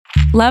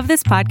Love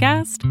this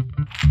podcast?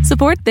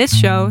 Support this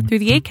show through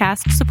the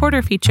Acast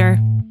supporter feature.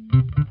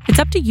 It's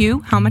up to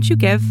you how much you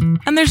give,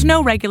 and there's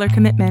no regular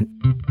commitment.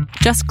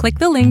 Just click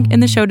the link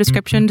in the show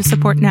description to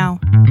support now.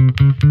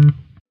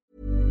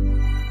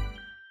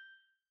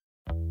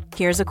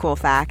 Here's a cool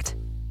fact.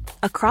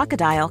 A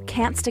crocodile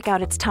can't stick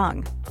out its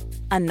tongue.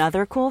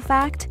 Another cool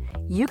fact,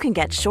 you can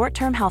get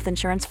short-term health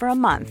insurance for a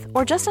month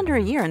or just under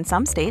a year in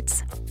some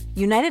states.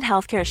 United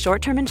Healthcare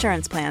short-term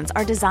insurance plans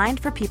are designed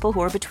for people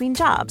who are between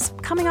jobs,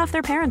 coming off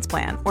their parents'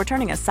 plan, or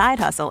turning a side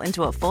hustle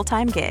into a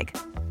full-time gig.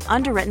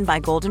 Underwritten by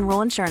Golden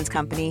Rule Insurance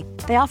Company,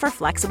 they offer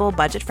flexible,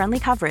 budget-friendly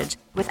coverage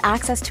with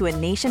access to a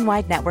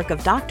nationwide network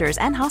of doctors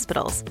and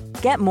hospitals.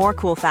 Get more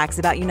cool facts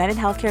about United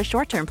Healthcare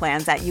short-term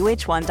plans at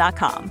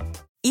uh1.com.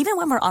 Even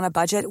when we're on a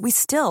budget, we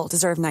still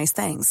deserve nice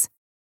things.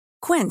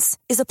 Quince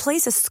is a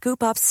place to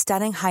scoop up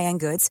stunning high-end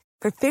goods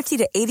for 50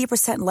 to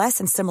 80% less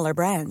than similar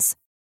brands.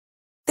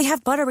 They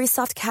have buttery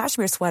soft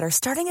cashmere sweaters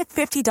starting at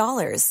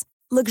 $50,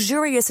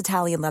 luxurious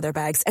Italian leather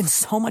bags, and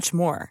so much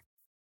more.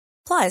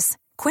 Plus,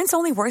 Quince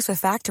only works with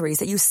factories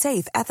that use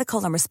safe,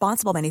 ethical, and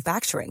responsible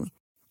manufacturing.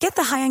 Get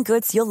the high-end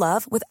goods you'll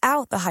love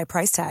without the high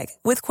price tag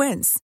with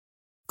Quince.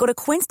 Go to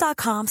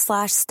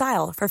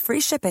quince.com/style for free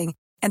shipping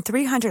and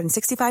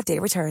 365-day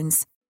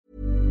returns.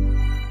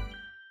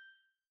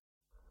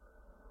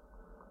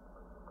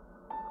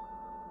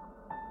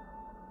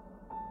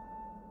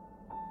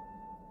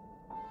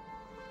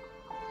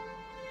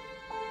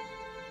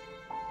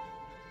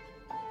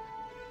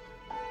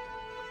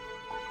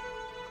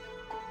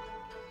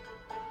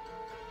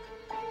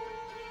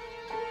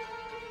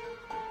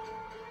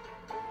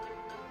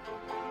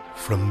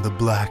 From the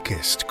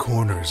blackest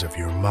corners of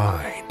your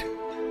mind,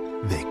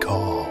 they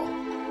call,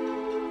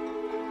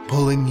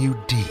 pulling you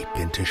deep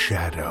into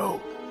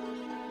shadow,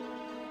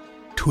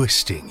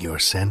 twisting your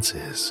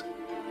senses,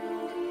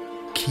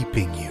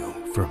 keeping you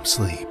from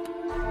sleep.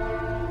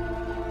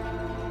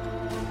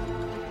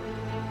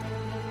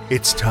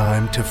 It's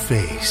time to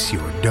face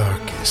your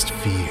darkest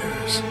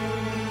fears.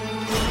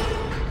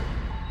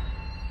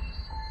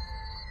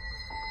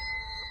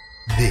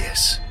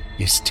 This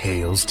is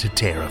Tales to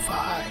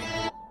Terrify.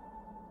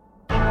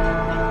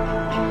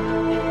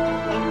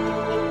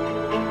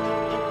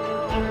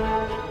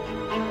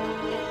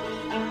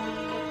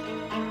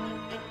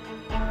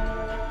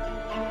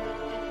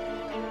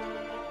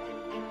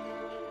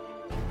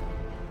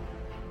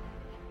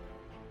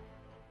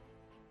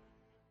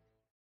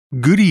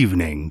 Good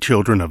evening,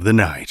 children of the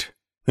night,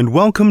 and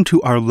welcome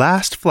to our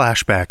last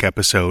flashback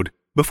episode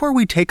before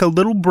we take a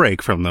little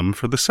break from them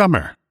for the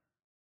summer.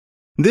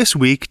 This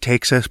week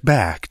takes us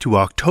back to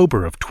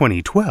October of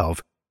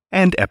 2012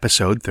 and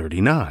episode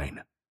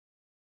 39.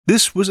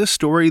 This was a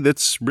story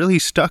that's really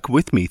stuck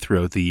with me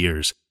throughout the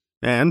years,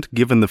 and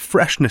given the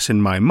freshness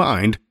in my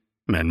mind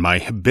and my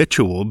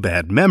habitual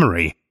bad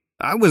memory,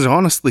 I was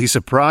honestly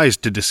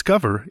surprised to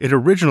discover it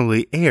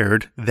originally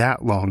aired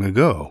that long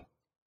ago.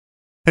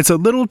 It's a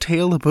little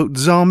tale about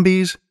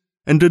zombies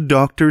and a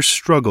doctor's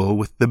struggle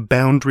with the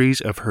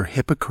boundaries of her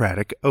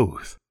Hippocratic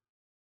oath.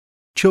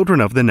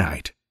 Children of the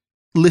night,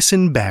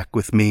 listen back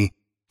with me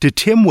to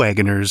Tim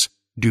Waggoner's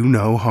Do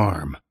No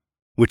Harm,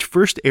 which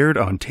first aired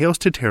on Tales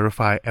to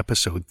Terrify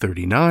episode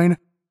 39,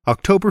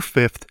 October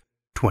 5th,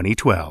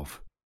 2012.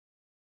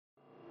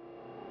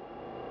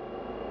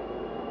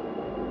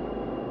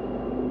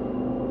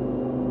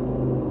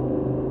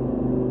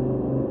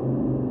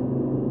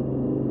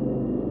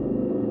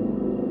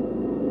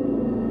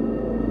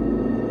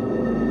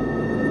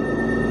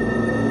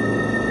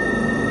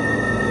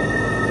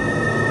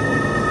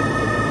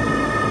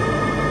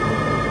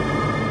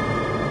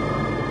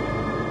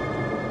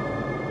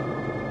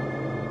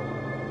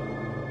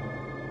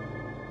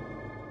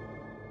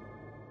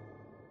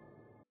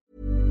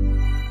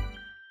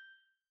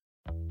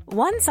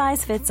 One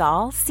size fits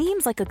all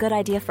seems like a good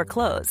idea for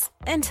clothes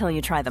until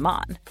you try them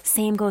on.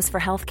 Same goes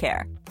for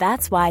healthcare.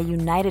 That's why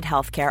United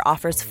Healthcare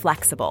offers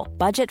flexible,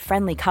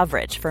 budget-friendly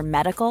coverage for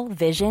medical,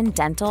 vision,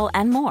 dental,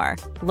 and more.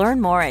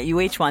 Learn more at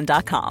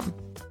uh1.com.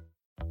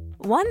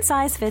 One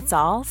size fits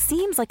all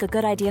seems like a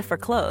good idea for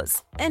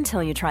clothes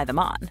until you try them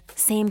on.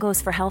 Same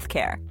goes for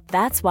healthcare.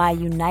 That's why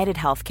United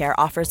Healthcare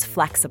offers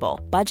flexible,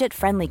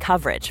 budget-friendly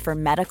coverage for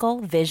medical,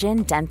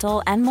 vision,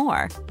 dental, and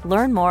more.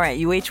 Learn more at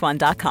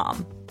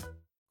uh1.com.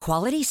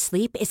 Quality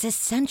sleep is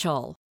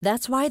essential.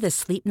 That's why the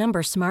Sleep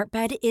Number Smart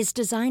Bed is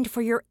designed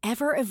for your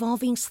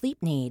ever-evolving sleep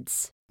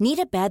needs. Need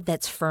a bed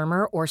that's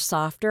firmer or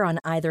softer on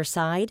either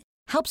side?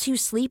 Helps you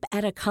sleep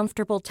at a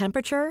comfortable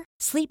temperature?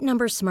 Sleep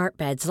Number Smart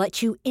Beds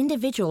let you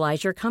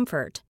individualize your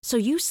comfort, so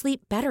you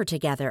sleep better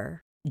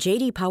together.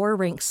 J.D. Power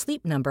ranks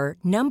Sleep Number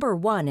number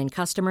 1 in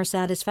customer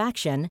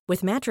satisfaction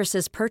with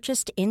mattresses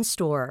purchased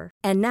in-store.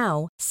 And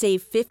now,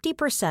 save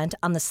 50%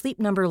 on the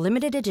Sleep Number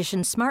Limited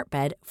Edition Smart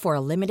Bed for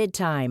a limited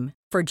time.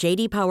 For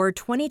J.D. Power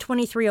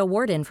 2023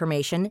 award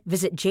information,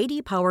 visit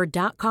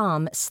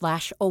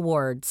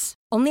jdpower.com/awards.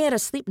 Only at a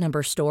Sleep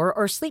Number store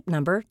or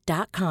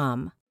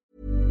sleepnumber.com.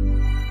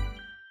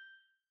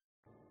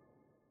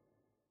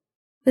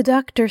 The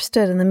doctor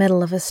stood in the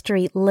middle of a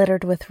street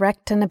littered with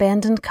wrecked and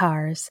abandoned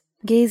cars,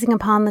 gazing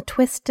upon the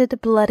twisted,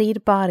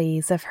 bloodied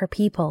bodies of her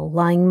people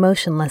lying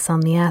motionless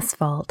on the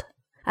asphalt.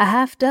 A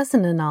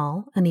half-dozen in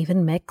all, an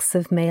even mix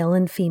of male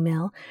and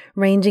female,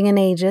 ranging in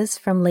ages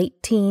from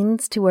late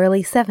teens to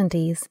early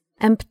 70s,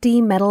 empty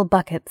metal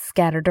buckets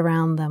scattered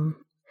around them.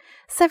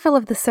 Several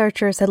of the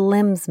searchers had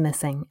limbs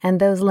missing, and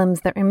those limbs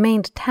that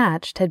remained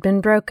attached had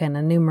been broken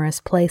in numerous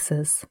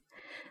places.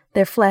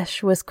 Their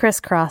flesh was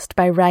crisscrossed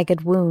by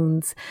ragged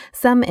wounds,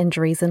 some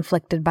injuries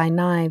inflicted by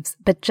knives,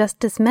 but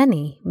just as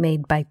many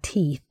made by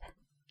teeth.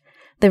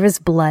 There was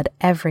blood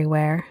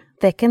everywhere,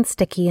 thick and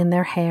sticky in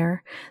their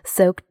hair,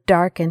 soaked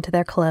dark into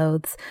their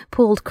clothes,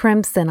 pooled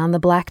crimson on the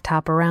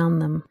blacktop around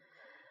them.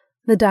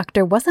 The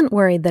doctor wasn't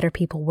worried that her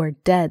people were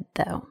dead,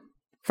 though.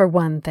 For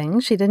one thing,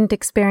 she didn't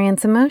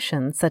experience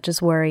emotions such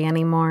as worry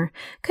anymore,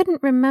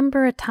 couldn't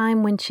remember a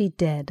time when she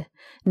did,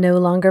 no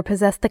longer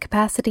possessed the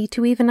capacity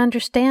to even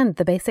understand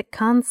the basic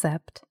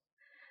concept.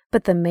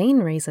 But the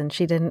main reason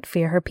she didn't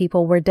fear her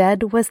people were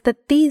dead was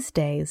that these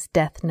days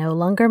death no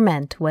longer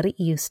meant what it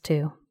used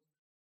to.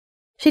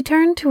 She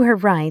turned to her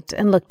right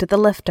and looked at the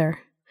lifter.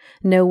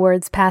 No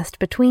words passed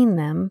between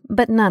them,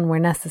 but none were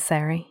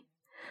necessary.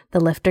 The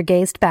lifter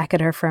gazed back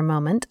at her for a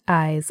moment,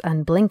 eyes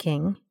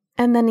unblinking,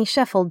 and then he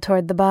shuffled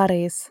toward the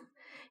bodies.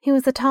 He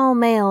was a tall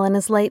male in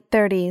his late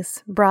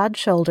 30s,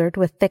 broad-shouldered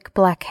with thick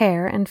black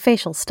hair and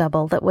facial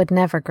stubble that would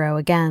never grow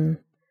again.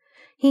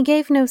 He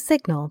gave no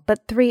signal,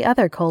 but 3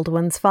 other cold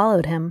ones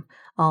followed him,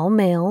 all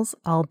males,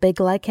 all big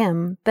like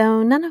him,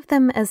 though none of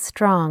them as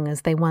strong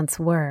as they once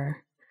were.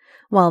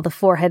 While the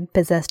 4 had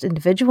possessed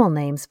individual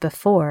names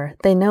before,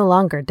 they no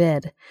longer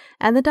did,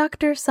 and the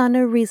doctor saw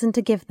no reason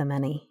to give them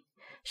any.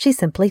 She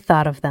simply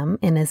thought of them,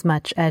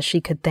 inasmuch as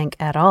she could think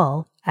at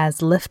all,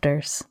 as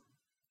lifters.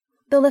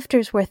 The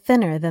lifters were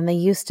thinner than they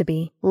used to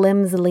be,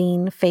 limbs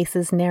lean,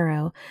 faces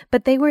narrow,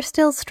 but they were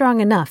still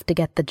strong enough to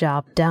get the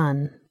job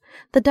done.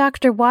 The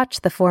doctor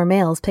watched the 4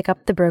 males pick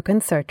up the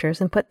broken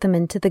searchers and put them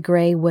into the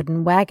gray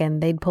wooden wagon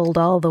they'd pulled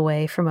all the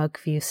way from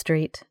Oakview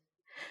Street.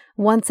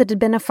 Once it had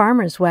been a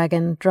farmer's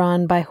wagon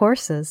drawn by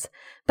horses,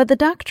 but the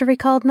doctor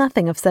recalled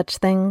nothing of such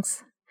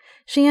things.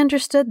 She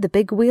understood the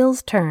big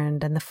wheels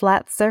turned, and the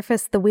flat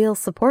surface the wheels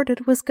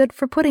supported was good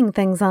for putting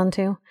things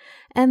onto,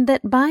 and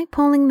that by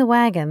pulling the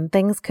wagon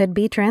things could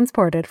be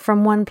transported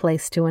from one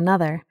place to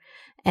another,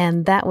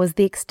 and that was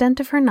the extent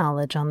of her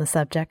knowledge on the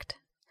subject.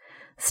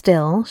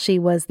 Still, she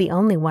was the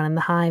only one in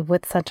the hive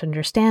with such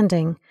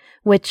understanding,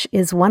 which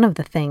is one of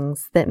the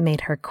things that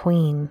made her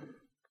queen.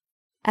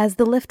 As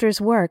the lifters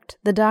worked,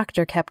 the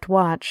doctor kept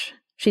watch.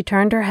 She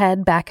turned her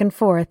head back and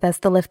forth as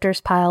the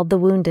lifters piled the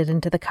wounded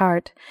into the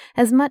cart,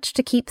 as much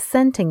to keep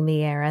scenting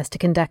the air as to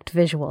conduct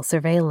visual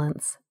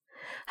surveillance.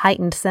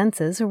 Heightened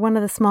senses were one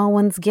of the small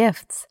one's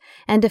gifts,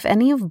 and if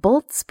any of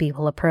Bolt's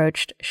people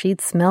approached, she'd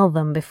smell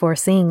them before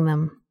seeing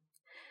them.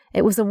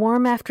 It was a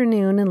warm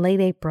afternoon in late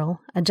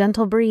April, a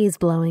gentle breeze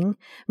blowing,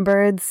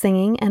 birds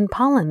singing, and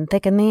pollen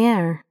thick in the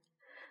air.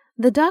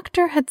 The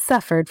doctor had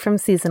suffered from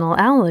seasonal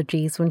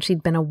allergies when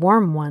she'd been a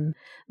warm one,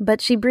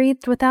 but she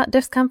breathed without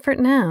discomfort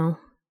now.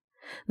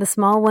 The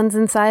small ones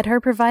inside her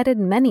provided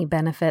many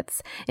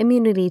benefits,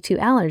 immunity to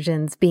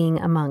allergens being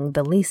among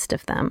the least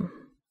of them.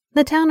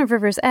 The town of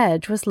River's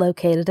Edge was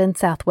located in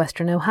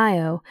southwestern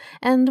Ohio,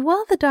 and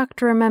while the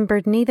doctor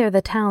remembered neither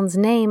the town's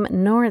name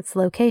nor its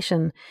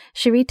location,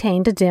 she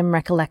retained a dim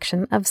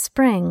recollection of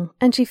spring,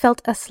 and she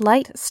felt a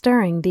slight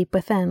stirring deep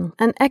within,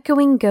 an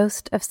echoing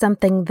ghost of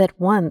something that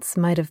once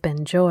might have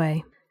been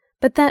joy.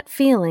 But that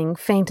feeling,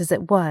 faint as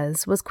it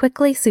was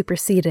quickly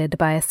superseded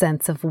by a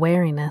sense of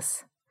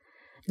wariness.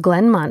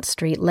 Glenmont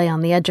Street lay on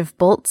the edge of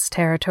Bolt's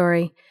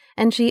territory,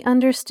 and she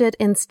understood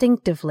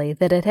instinctively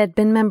that it had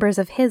been members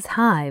of his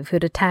hive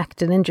who'd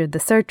attacked and injured the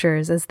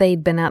searchers as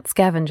they'd been out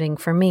scavenging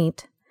for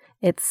meat.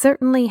 It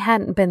certainly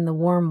hadn't been the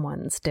warm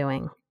ones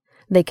doing.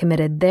 They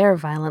committed their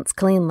violence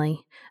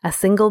cleanly, a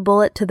single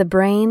bullet to the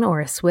brain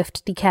or a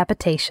swift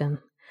decapitation.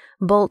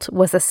 Bolt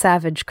was a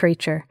savage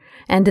creature,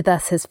 and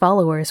thus his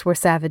followers were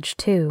savage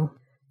too.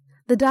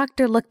 The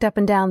doctor looked up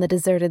and down the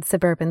deserted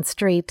suburban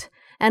street,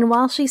 and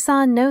while she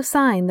saw no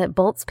sign that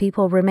Bolt's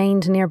people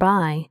remained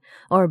nearby,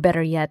 or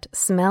better yet,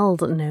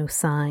 smelled no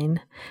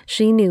sign,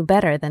 she knew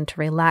better than to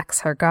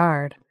relax her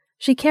guard.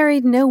 She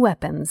carried no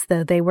weapons,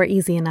 though they were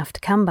easy enough to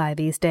come by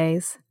these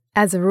days.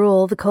 As a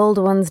rule, the cold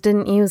ones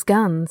didn't use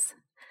guns.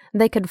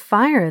 They could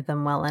fire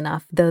them well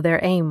enough, though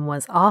their aim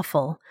was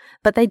awful,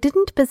 but they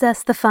didn't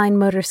possess the fine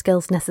motor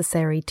skills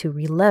necessary to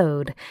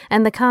reload,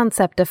 and the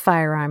concept of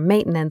firearm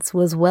maintenance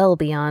was well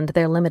beyond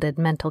their limited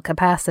mental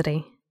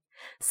capacity.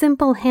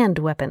 Simple hand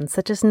weapons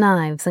such as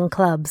knives and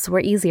clubs were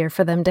easier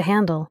for them to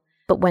handle,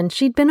 but when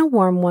she'd been a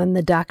warm one,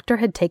 the doctor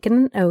had taken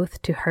an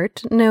oath to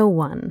hurt no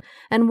one,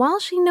 and while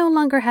she no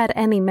longer had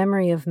any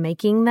memory of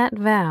making that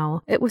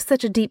vow, it was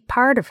such a deep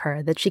part of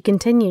her that she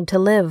continued to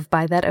live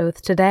by that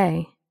oath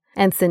today.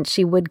 And since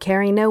she would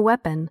carry no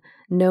weapon,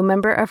 no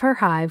member of her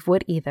hive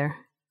would either.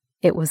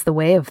 It was the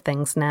way of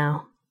things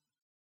now.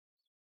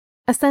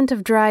 A scent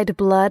of dried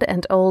blood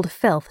and old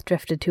filth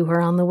drifted to her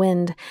on the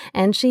wind,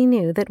 and she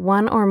knew that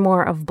one or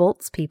more of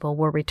Bolt's people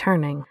were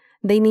returning.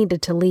 They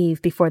needed to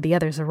leave before the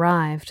others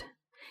arrived.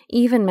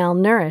 Even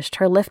malnourished,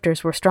 her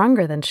lifters were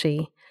stronger than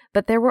she,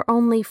 but there were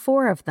only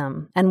 4 of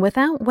them, and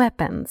without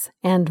weapons,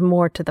 and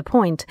more to the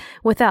point,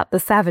 without the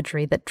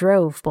savagery that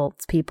drove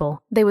Bolt's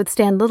people, they would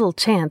stand little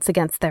chance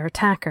against their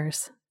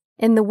attackers.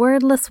 In the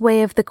wordless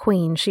way of the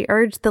Queen, she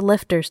urged the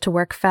lifters to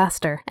work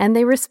faster, and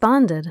they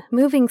responded,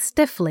 moving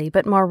stiffly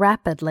but more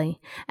rapidly,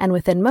 and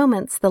within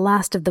moments the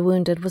last of the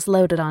wounded was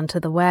loaded onto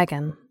the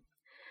wagon.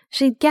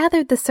 She'd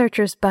gathered the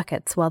searchers'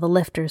 buckets while the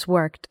lifters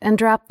worked, and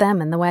dropped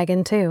them in the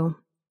wagon too.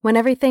 When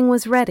everything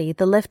was ready,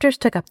 the lifters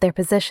took up their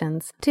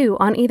positions, 2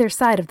 on either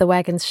side of the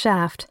wagon's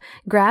shaft,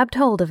 grabbed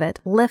hold of it,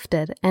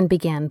 lifted, and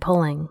began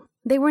pulling.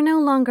 They were no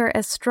longer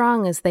as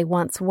strong as they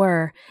once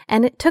were,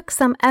 and it took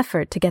some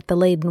effort to get the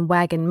laden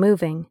wagon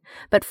moving,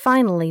 but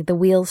finally the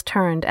wheels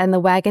turned and the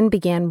wagon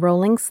began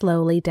rolling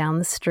slowly down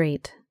the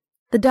street.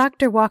 The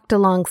doctor walked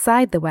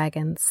alongside the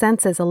wagon,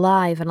 senses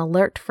alive and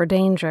alert for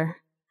danger.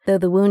 Though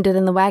the wounded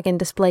in the wagon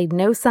displayed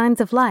no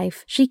signs of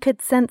life, she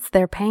could sense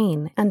their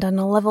pain, and on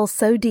a level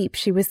so deep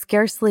she was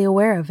scarcely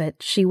aware of it,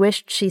 she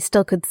wished she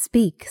still could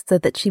speak so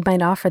that she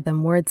might offer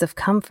them words of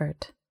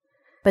comfort.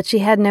 But she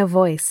had no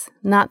voice,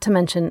 not to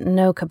mention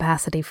no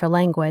capacity for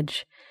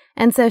language,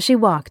 and so she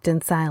walked in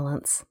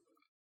silence.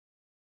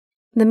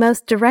 The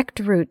most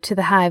direct route to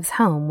the Hive's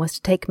home was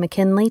to take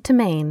McKinley to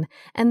Maine,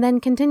 and then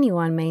continue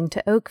on Maine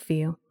to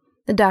Oakview.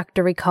 The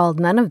doctor recalled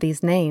none of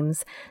these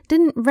names,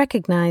 didn't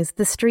recognize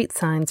the street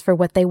signs for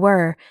what they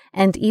were,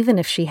 and even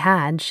if she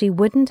had, she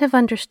wouldn't have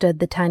understood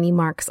the tiny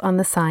marks on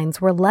the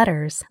signs were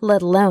letters,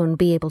 let alone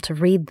be able to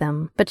read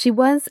them. But she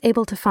was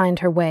able to find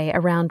her way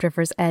around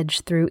River's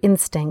Edge through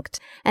instinct,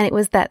 and it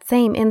was that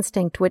same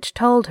instinct which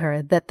told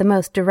her that the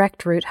most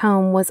direct route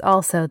home was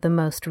also the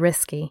most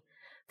risky.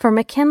 For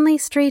McKinley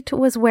Street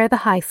was where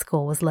the high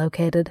school was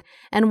located,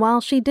 and while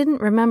she didn't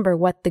remember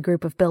what the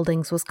group of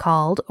buildings was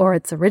called or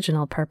its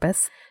original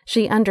purpose,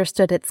 she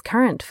understood its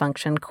current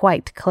function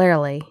quite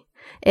clearly.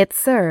 It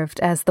served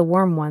as the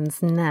Worm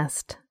One's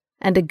nest.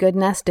 And a good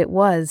nest it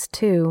was,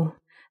 too.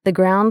 The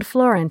ground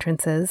floor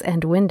entrances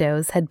and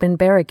windows had been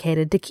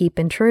barricaded to keep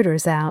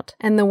intruders out,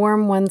 and the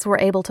Worm Ones were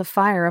able to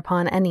fire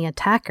upon any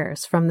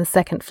attackers from the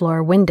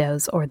second-floor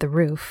windows or the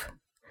roof.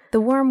 The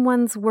Worm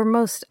Ones were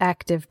most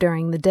active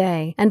during the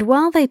day, and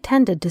while they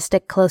tended to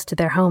stick close to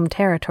their home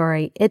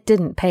territory, it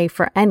didn't pay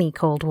for any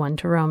cold one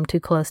to roam too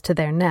close to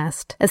their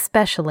nest,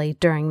 especially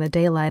during the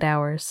daylight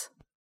hours.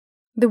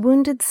 The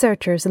wounded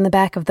searchers in the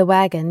back of the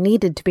wagon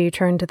needed to be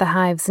returned to the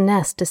Hive's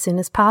nest as soon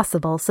as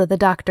possible so the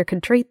doctor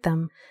could treat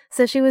them,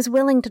 so she was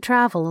willing to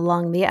travel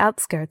along the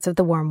outskirts of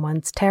the Worm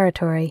One's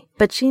territory,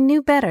 but she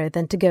knew better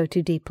than to go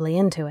too deeply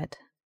into it.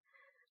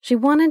 She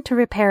wanted to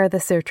repair the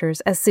searchers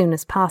as soon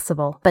as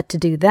possible, but to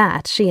do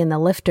that, she and the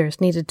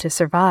lifters needed to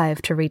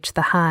survive to reach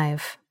the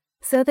Hive.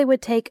 So they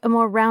would take a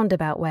more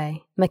roundabout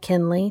way,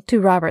 McKinley to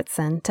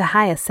Robertson to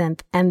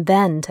Hyacinth and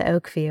then to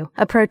Oakview,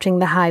 approaching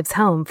the Hive's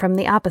home from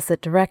the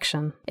opposite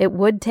direction. It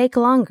would take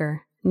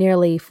longer,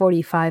 nearly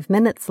 45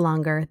 minutes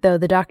longer, though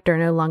the doctor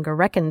no longer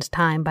reckoned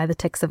time by the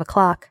ticks of a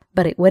clock,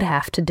 but it would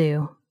have to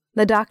do.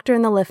 The doctor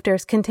and the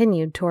lifters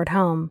continued toward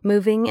home,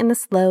 moving in the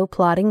slow,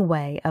 plodding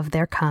way of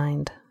their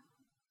kind.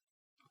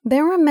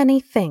 There were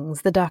many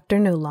things the doctor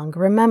no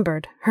longer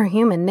remembered, her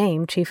human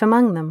name chief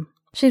among them.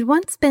 She'd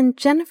once been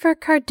Jennifer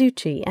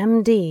Carducci,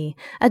 M.D.,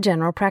 a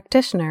general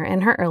practitioner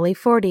in her early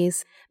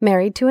 40s,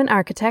 married to an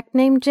architect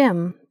named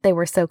Jim. They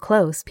were so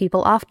close,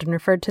 people often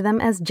referred to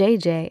them as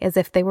JJ as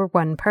if they were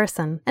one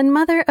person, and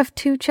mother of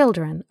 2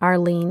 children,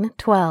 Arlene,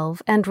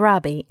 12, and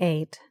Robbie,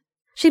 8.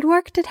 She'd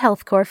worked at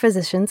Healthcare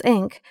Physicians,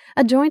 Inc.,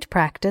 a joint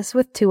practice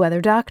with 2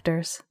 other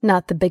doctors.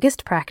 Not the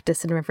biggest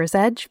practice in River's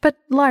Edge, but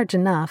large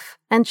enough,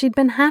 and she'd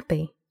been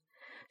happy.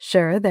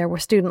 Sure, there were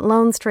student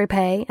loans to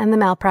repay, and the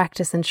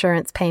malpractice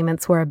insurance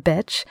payments were a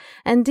bitch,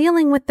 and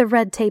dealing with the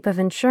red tape of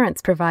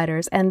insurance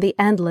providers and the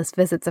endless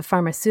visits of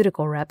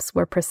pharmaceutical reps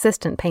were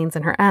persistent pains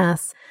in her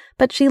ass,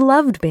 but she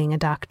loved being a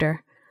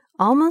doctor,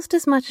 almost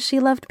as much as she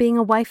loved being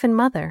a wife and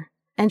mother,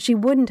 and she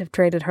wouldn't have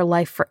traded her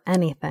life for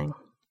anything.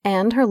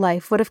 And her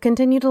life would have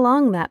continued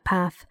along that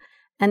path,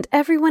 and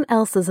everyone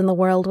else's in the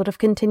world would have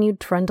continued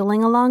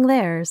trundling along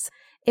theirs,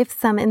 if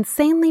some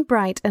insanely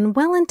bright and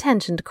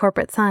well-intentioned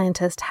corporate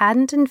scientist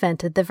hadn't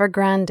invented the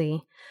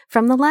Vergrandi,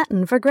 from the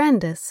Latin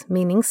vergrandis,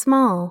 meaning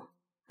small.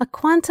 A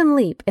quantum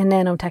leap in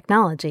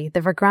nanotechnology, the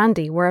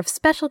Vergrandi were of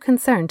special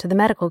concern to the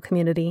medical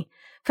community,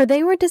 for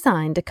they were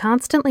designed to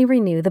constantly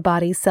renew the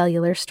body's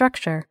cellular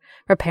structure,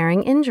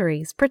 repairing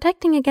injuries,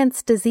 protecting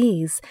against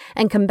disease,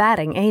 and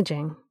combating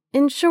aging.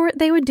 In short,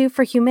 they would do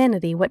for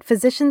humanity what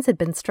physicians had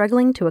been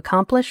struggling to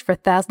accomplish for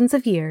thousands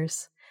of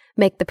years,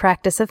 make the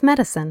practice of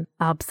medicine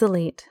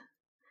obsolete.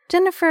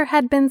 Jennifer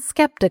had been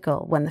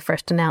skeptical when the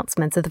first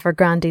announcements of the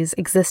Vergrandi's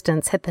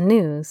existence hit the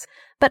news,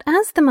 but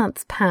as the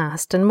months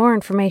passed and more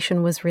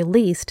information was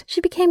released,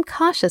 she became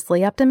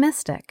cautiously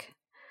optimistic.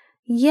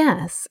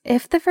 Yes,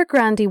 if the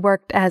Vergrandi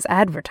worked as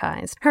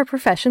advertised, her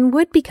profession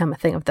would become a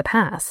thing of the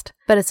past.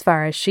 But as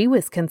far as she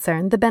was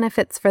concerned, the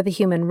benefits for the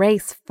human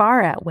race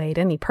far outweighed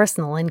any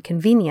personal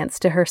inconvenience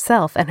to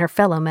herself and her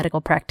fellow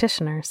medical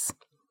practitioners.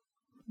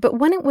 But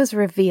when it was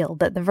revealed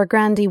that the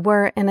Vergrandi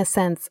were, in a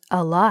sense,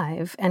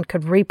 alive and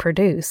could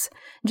reproduce,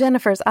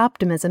 Jennifer's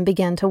optimism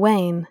began to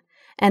wane.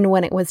 And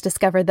when it was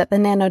discovered that the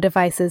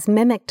nano-devices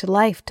mimicked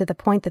life to the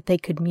point that they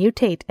could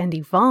mutate and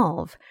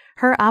evolve,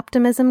 her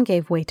optimism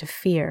gave way to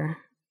fear.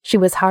 She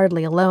was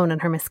hardly alone in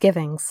her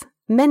misgivings.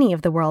 Many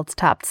of the world's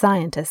top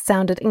scientists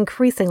sounded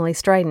increasingly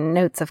strident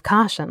notes of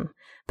caution,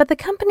 but the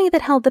company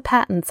that held the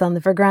patents on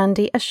the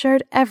Vergrandi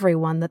assured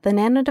everyone that the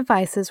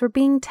nano-devices were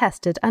being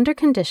tested under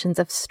conditions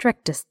of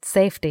strictest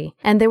safety,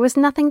 and there was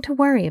nothing to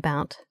worry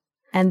about.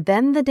 And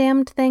then the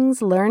damned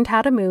things learned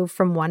how to move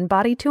from one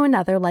body to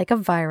another like a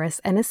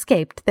virus and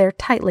escaped their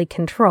tightly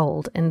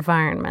controlled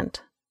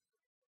environment.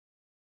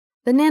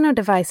 The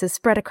nano-devices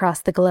spread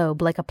across the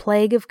globe like a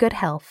plague of good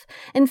health,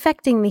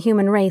 infecting the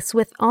human race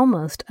with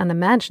almost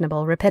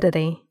unimaginable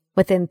rapidity.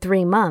 Within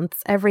 3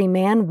 months, every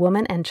man,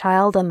 woman, and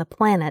child on the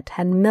planet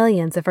had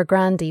millions of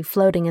Vergrandi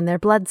floating in their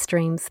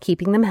bloodstreams,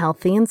 keeping them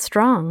healthy and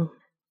strong.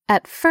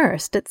 At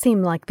first, it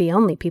seemed like the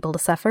only people to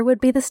suffer would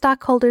be the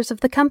stockholders of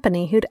the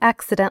company who'd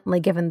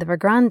accidentally given the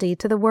Vergrandi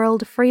to the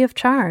world free of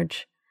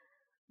charge.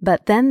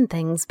 But then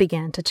things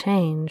began to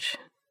change.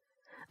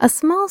 A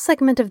small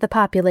segment of the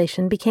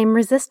population became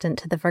resistant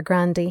to the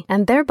Vergrandi,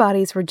 and their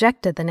bodies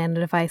rejected the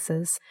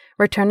nanodevices,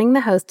 returning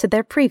the host to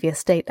their previous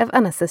state of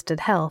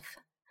unassisted health.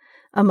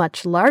 A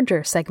much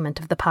larger segment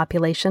of the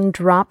population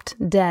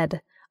dropped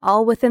dead,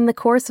 all within the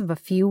course of a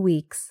few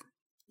weeks.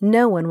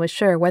 No one was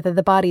sure whether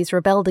the bodies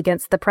rebelled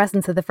against the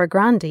presence of the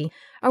Vergrandi,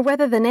 or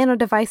whether the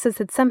nanodevices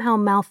had somehow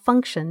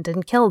malfunctioned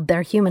and killed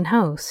their human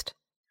host.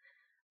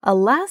 A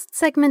last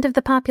segment of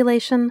the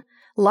population,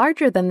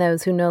 larger than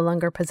those who no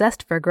longer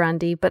possessed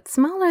Vergrandi, but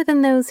smaller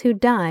than those who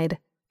died,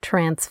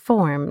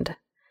 transformed.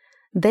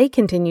 They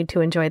continued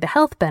to enjoy the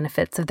health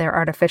benefits of their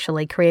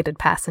artificially created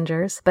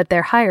passengers, but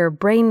their higher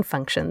brain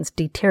functions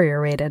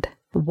deteriorated.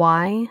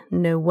 Why?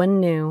 No one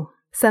knew.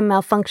 Some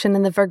malfunction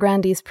in the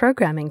Vergrandi's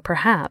programming,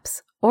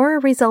 perhaps, or a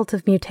result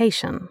of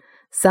mutation.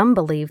 Some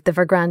believed the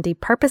Vergrandi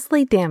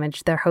purposely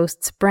damaged their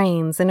hosts'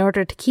 brains in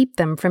order to keep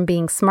them from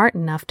being smart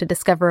enough to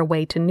discover a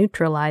way to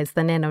neutralize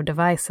the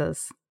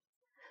nano-devices.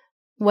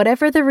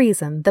 Whatever the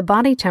reason, the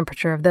body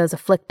temperature of those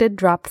afflicted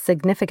dropped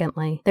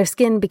significantly, their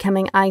skin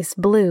becoming ice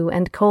blue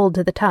and cold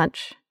to the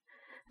touch.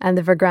 And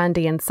the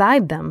Vergrandi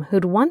inside them,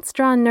 who'd once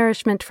drawn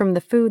nourishment from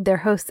the food their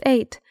hosts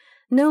ate,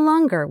 no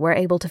longer were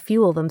able to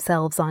fuel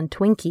themselves on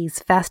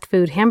Twinkies, fast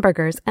food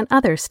hamburgers, and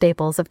other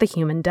staples of the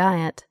human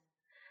diet.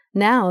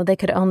 Now they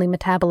could only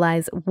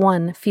metabolize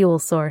one fuel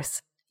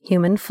source,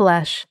 human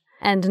flesh,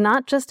 and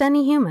not just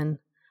any human,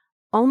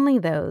 only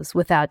those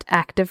without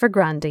active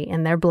Vergrandi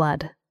in their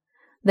blood.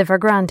 The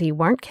Vergrandi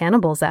weren't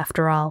cannibals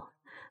after all.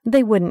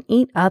 They wouldn't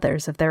eat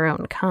others of their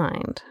own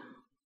kind.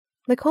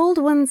 The cold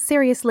ones'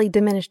 seriously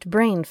diminished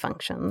brain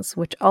functions,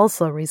 which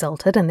also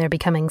resulted in their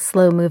becoming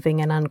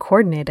slow-moving and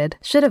uncoordinated,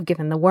 should have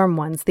given the warm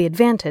ones the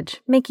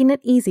advantage, making it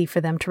easy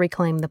for them to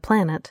reclaim the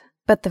planet.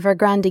 But the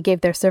Vergrandi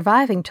gave their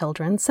surviving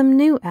children some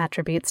new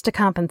attributes to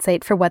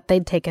compensate for what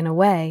they'd taken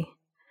away.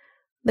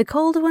 The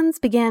cold ones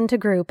began to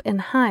group in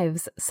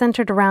hives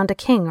centered around a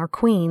king or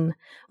queen,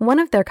 one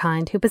of their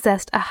kind who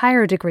possessed a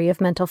higher degree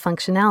of mental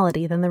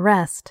functionality than the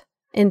rest.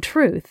 In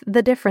truth,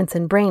 the difference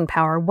in brain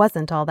power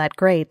wasn't all that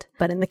great,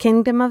 but in the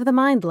kingdom of the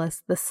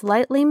mindless, the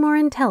slightly more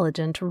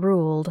intelligent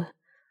ruled.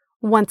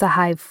 Once a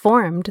hive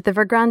formed, the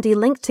Vergrandi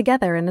linked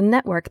together in a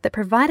network that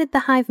provided the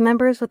hive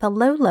members with a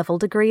low-level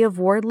degree of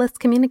wordless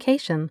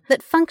communication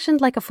that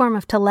functioned like a form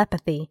of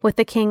telepathy, with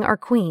the king or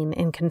queen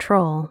in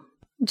control.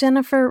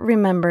 Jennifer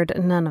remembered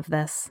none of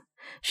this.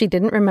 She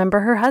didn't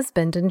remember her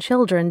husband and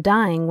children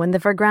dying when the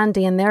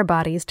Vergrandi in their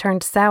bodies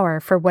turned sour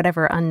for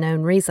whatever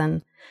unknown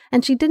reason,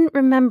 and she didn't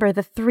remember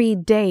the 3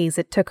 days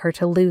it took her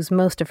to lose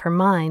most of her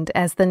mind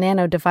as the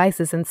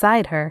nano-devices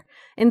inside her,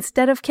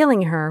 instead of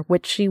killing her,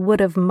 which she would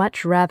have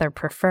much rather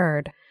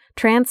preferred,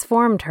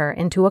 transformed her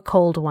into a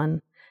cold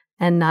one,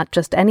 and not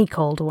just any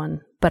cold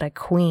one, but a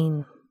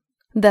queen.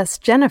 Thus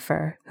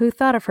Jennifer, who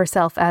thought of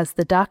herself as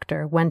the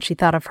doctor when she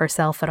thought of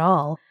herself at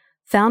all,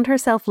 found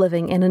herself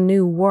living in a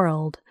new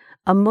world,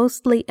 a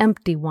mostly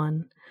empty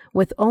one,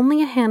 with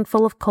only a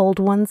handful of cold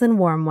ones and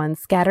warm ones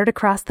scattered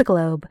across the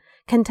globe,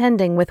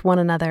 contending with one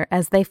another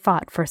as they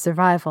fought for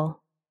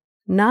survival.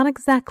 Not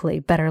exactly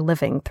better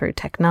living through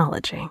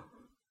technology.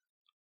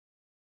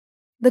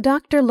 The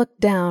doctor looked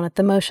down at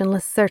the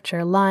motionless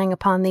searcher lying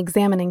upon the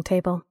examining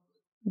table.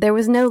 There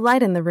was no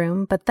light in the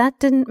room, but that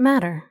didn't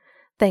matter.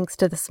 Thanks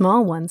to the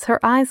small ones, her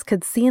eyes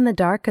could see in the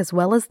dark as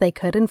well as they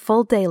could in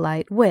full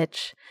daylight,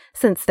 which,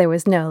 since there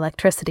was no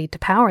electricity to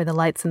power the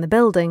lights in the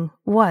building,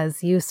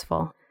 was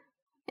useful.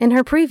 In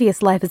her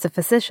previous life as a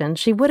physician,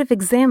 she would have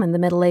examined the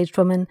middle-aged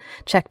woman,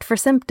 checked for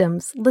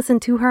symptoms,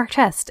 listened to her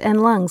chest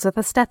and lungs with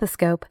a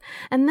stethoscope,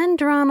 and then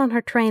drawn on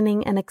her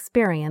training and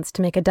experience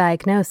to make a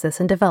diagnosis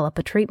and develop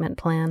a treatment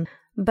plan.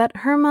 But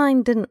her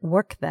mind didn't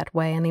work that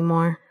way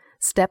anymore.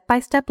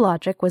 Step-by-step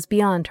logic was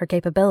beyond her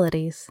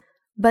capabilities.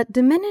 But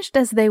diminished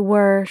as they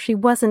were, she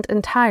wasn't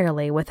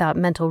entirely without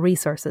mental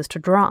resources to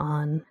draw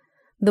on.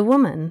 The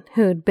woman,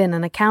 who'd been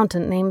an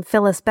accountant named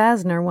Phyllis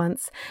Basner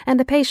once, and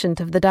a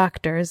patient of the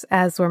doctor's,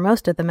 as were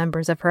most of the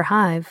members of her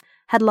hive,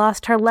 had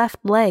lost her left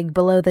leg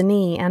below the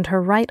knee and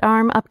her right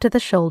arm up to the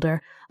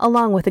shoulder,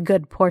 along with a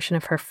good portion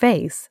of her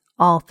face,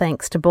 all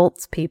thanks to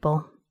Bolt's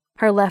people.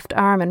 Her left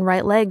arm and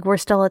right leg were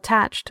still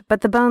attached,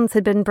 but the bones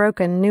had been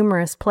broken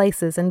numerous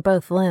places in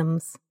both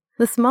limbs.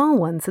 The small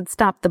ones had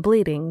stopped the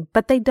bleeding,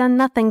 but they'd done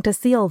nothing to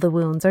seal the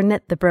wounds or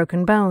knit the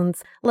broken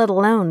bones, let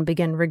alone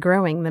begin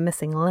regrowing the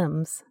missing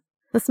limbs.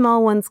 The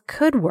small ones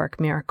could work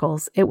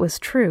miracles, it was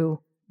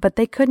true, but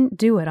they couldn't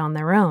do it on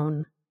their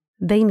own.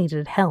 They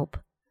needed help.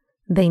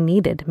 They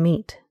needed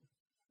meat.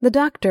 The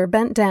doctor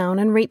bent down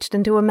and reached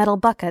into a metal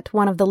bucket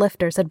one of the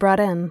lifters had brought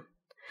in.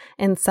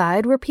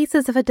 Inside were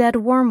pieces of a dead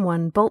worm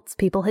one Bolt's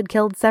people had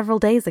killed several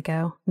days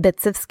ago,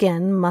 bits of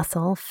skin,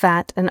 muscle,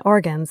 fat, and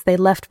organs they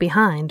left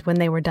behind when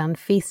they were done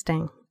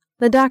feasting.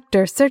 The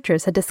doctor's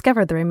searchers had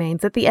discovered the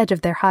remains at the edge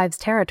of their hive's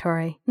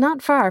territory,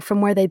 not far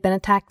from where they'd been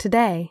attacked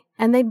today,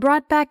 and they'd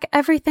brought back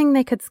everything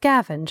they could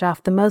scavenge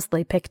off the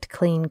mostly picked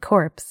clean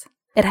corpse.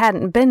 It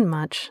hadn't been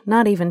much,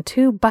 not even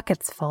 2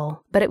 buckets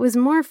full, but it was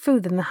more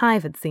food than the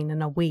hive had seen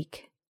in a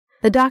week.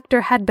 The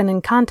doctor had been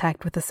in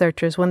contact with the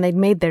searchers when they'd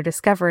made their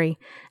discovery,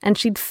 and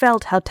she'd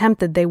felt how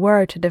tempted they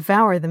were to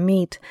devour the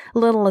meat,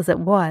 little as it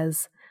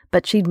was,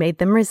 but she'd made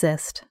them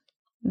resist.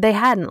 They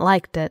hadn't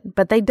liked it,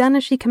 but they'd done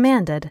as she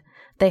commanded.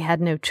 They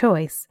had no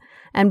choice,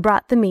 and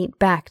brought the meat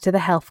back to the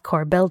Health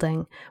Corps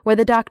building, where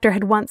the doctor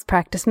had once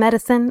practiced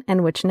medicine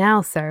and which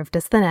now served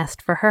as the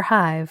nest for her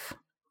hive.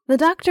 The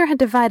doctor had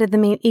divided the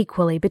meat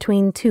equally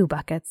between 2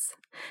 buckets.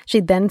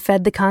 She'd then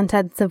fed the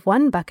contents of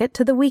 1 bucket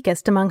to the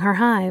weakest among her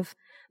hive,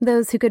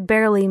 those who could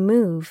barely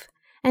move,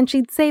 and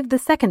she'd saved the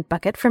 2nd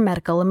bucket for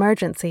medical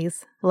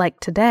emergencies, like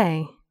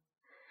today.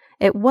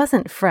 It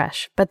wasn't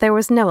fresh, but there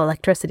was no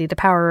electricity to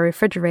power a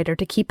refrigerator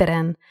to keep it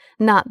in,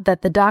 not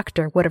that the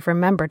doctor would have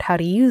remembered how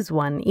to use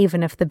one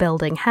even if the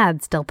building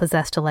had still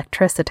possessed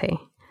electricity.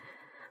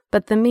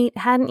 But the meat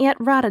hadn't yet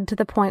rotted to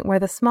the point where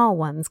the small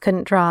ones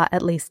couldn't draw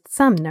at least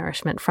some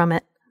nourishment from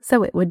it,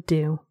 so it would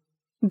do.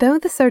 Though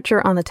the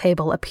searcher on the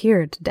table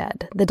appeared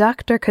dead, the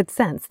doctor could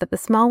sense that the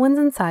small ones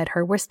inside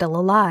her were still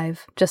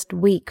alive, just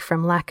weak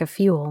from lack of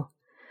fuel.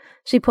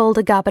 She pulled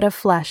a gobbet of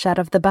flesh out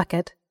of the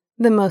bucket,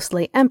 the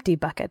mostly empty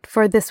bucket,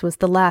 for this was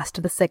the last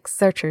of the 6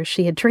 searchers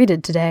she had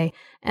treated today,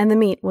 and the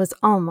meat was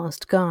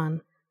almost gone.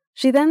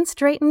 She then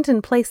straightened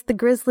and placed the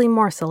grisly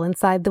morsel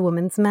inside the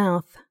woman's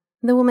mouth.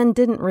 The woman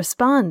didn't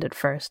respond at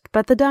first,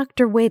 but the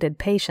doctor waited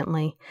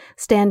patiently,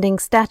 standing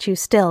statue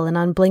still and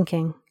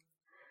unblinking.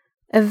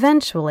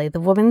 Eventually, the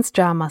woman's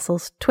jaw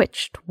muscles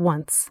twitched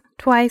once,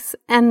 twice,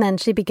 and then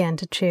she began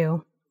to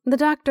chew. The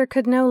doctor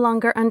could no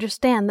longer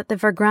understand that the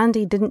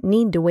Vergrandi didn't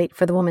need to wait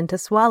for the woman to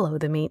swallow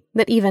the meat,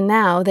 that even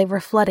now they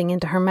were flooding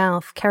into her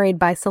mouth, carried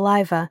by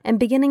saliva, and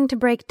beginning to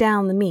break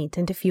down the meat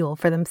into fuel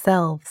for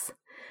themselves.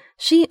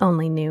 She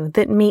only knew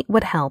that meat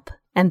would help,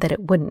 and that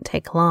it wouldn't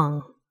take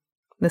long.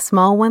 The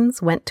small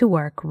ones went to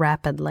work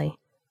rapidly.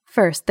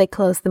 First, they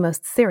closed the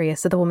most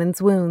serious of the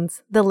woman's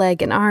wounds, the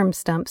leg and arm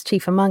stumps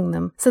chief among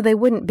them, so they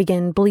wouldn't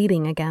begin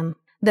bleeding again.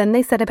 Then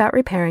they set about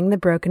repairing the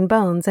broken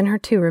bones in her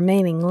 2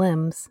 remaining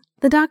limbs.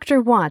 The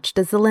doctor watched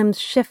as the limbs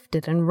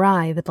shifted and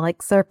writhed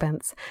like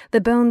serpents, the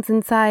bones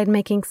inside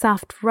making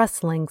soft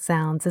rustling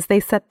sounds as they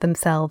set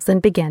themselves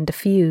and began to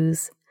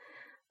fuse.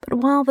 But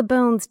while the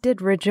bones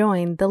did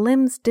rejoin, the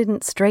limbs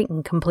didn't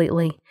straighten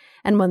completely,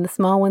 and when the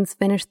small ones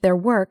finished their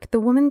work, the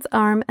woman's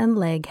arm and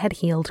leg had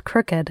healed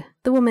crooked.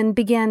 The woman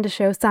began to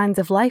show signs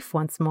of life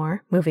once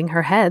more, moving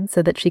her head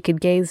so that she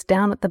could gaze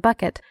down at the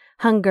bucket,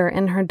 hunger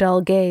in her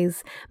dull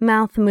gaze,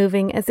 mouth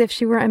moving as if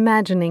she were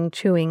imagining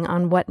chewing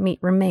on what meat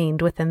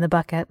remained within the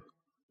bucket.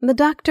 The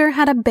doctor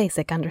had a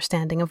basic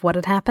understanding of what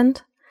had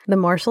happened. The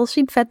morsels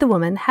she'd fed the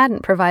woman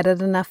hadn't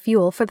provided enough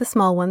fuel for the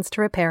small ones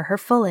to repair her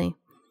fully.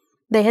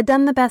 They had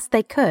done the best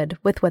they could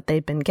with what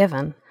they'd been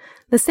given.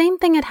 The same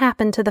thing had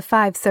happened to the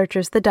 5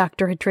 searchers the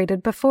doctor had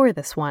treated before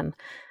this one,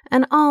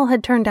 and all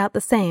had turned out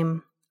the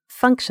same,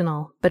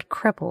 functional but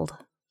crippled.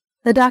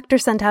 The doctor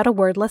sent out a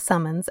wordless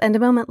summons, and a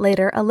moment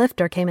later a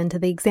lifter came into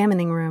the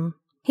examining room.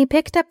 He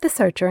picked up the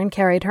searcher and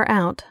carried her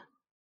out.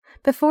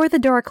 Before the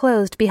door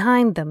closed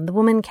behind them, the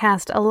woman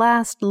cast a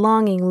last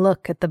longing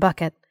look at the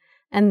bucket,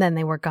 and then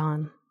they were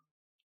gone.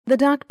 The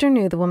doctor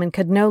knew the woman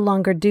could no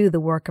longer do the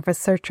work of a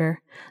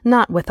searcher,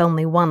 not with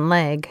only 1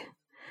 leg.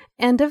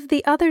 And of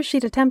the others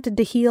she'd attempted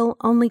to heal,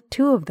 only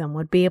 2 of them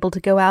would be able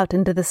to go out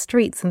into the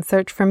streets and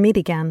search for meat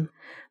again.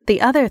 The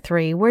other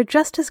 3 were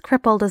just as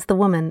crippled as the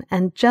woman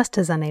and just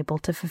as unable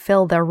to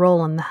fulfill their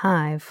role in the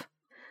hive.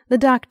 The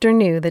doctor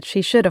knew that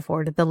she should have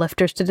ordered the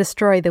lifters to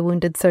destroy the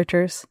wounded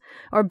searchers,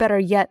 or better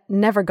yet,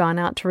 never gone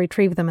out to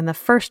retrieve them in the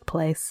first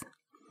place.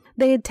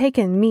 They had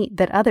taken meat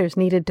that others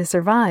needed to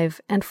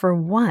survive, and for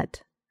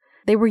what?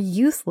 They were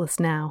useless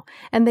now,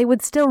 and they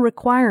would still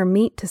require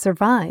meat to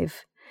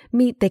survive.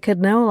 meat they could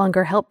no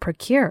longer help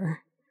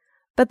procure.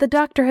 But the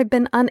doctor had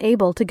been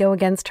unable to go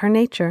against her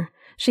nature.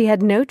 She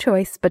had no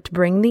choice but to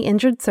bring the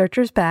injured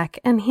searchers back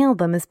and heal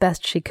them as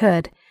best she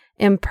could,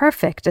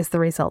 imperfect as the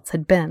results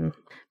had been.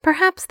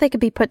 Perhaps they could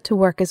be put to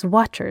work as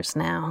watchers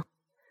now.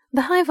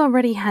 The hive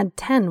already had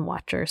 10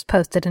 watchers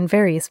posted in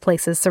various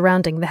places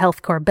surrounding the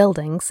health corps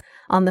buildings,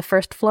 on the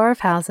first floor of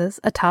houses,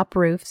 atop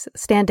roofs,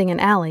 standing in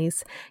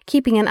alleys,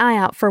 keeping an eye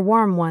out for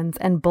warm ones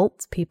and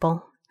Bolt's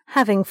people.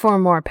 Having 4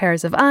 more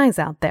pairs of eyes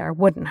out there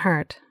wouldn't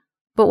hurt.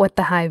 But what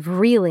the hive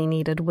really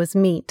needed was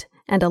meat,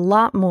 and a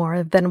lot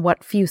more than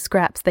what few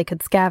scraps they could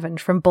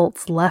scavenge from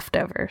Bolt's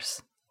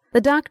leftovers. The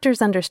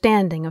doctor's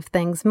understanding of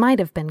things might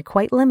have been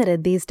quite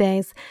limited these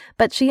days,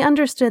 but she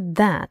understood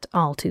that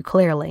all too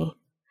clearly.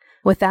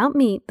 Without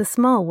meat, the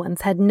small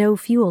ones had no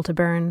fuel to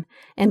burn,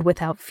 and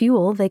without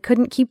fuel, they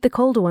couldn't keep the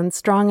cold ones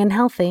strong and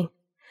healthy.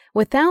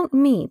 Without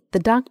meat, the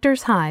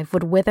doctor's hive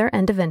would wither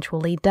and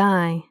eventually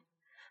die.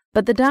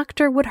 But the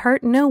doctor would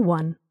hurt no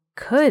one,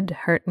 could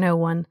hurt no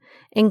one,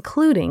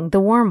 including the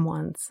warm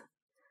ones.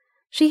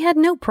 She had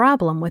no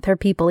problem with her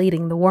people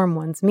eating the warm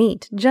ones'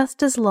 meat,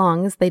 just as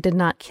long as they did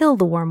not kill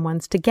the warm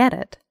ones to get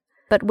it.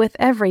 But with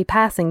every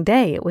passing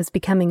day, it was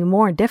becoming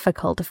more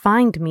difficult to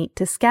find meat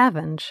to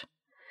scavenge.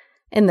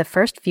 In the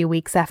first few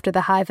weeks after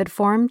the hive had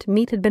formed,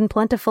 meat had been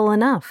plentiful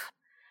enough.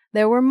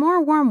 There were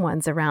more warm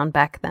ones around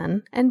back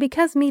then, and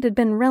because meat had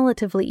been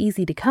relatively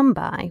easy to come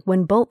by,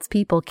 when Bolt's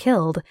people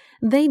killed,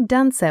 they'd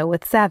done so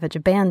with savage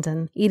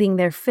abandon, eating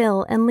their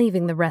fill and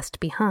leaving the rest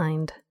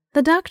behind.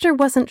 The doctor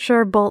wasn't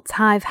sure Bolt's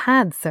hive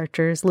had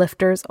searchers,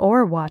 lifters,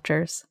 or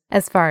watchers.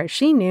 As far as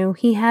she knew,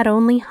 he had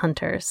only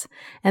hunters,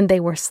 and they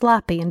were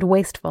sloppy and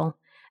wasteful.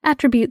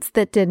 Attributes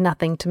that did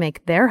nothing to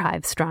make their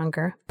hive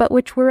stronger, but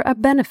which were a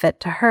benefit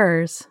to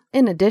hers.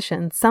 In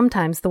addition,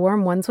 sometimes the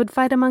warm ones would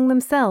fight among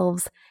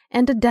themselves,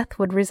 and a death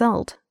would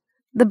result.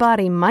 The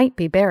body might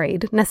be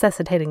buried,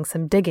 necessitating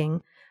some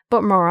digging,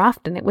 but more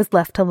often it was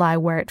left to lie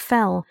where it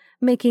fell,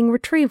 making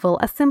retrieval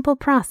a simple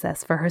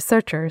process for her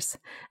searchers,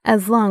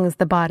 as long as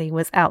the body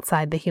was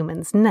outside the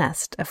human's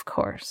nest, of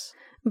course.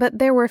 But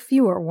there were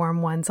fewer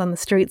warm ones on the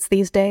streets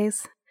these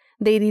days.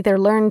 They'd either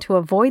learned to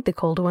avoid the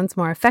cold ones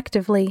more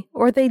effectively,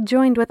 or they'd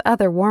joined with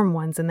other warm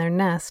ones in their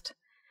nest.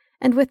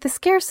 And with the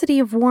scarcity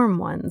of warm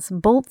ones,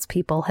 Bolt's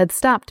people had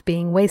stopped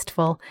being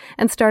wasteful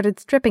and started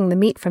stripping the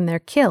meat from their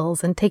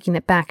kills and taking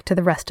it back to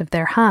the rest of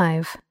their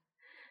hive.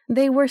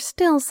 They were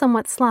still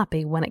somewhat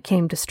sloppy when it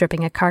came to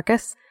stripping a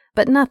carcass,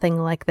 but nothing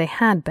like they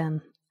had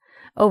been.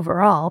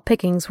 Overall,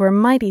 pickings were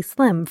mighty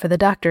slim for the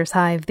doctor's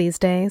hive these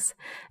days,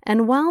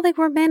 and while they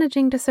were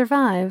managing to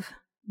survive,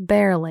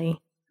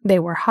 barely, they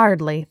were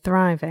hardly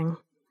thriving.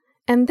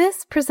 And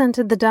this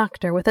presented the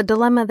doctor with a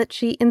dilemma that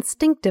she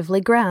instinctively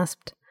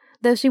grasped,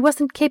 though she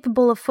wasn't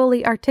capable of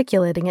fully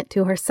articulating it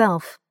to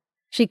herself.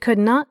 She could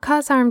not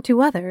cause harm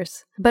to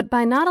others, but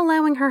by not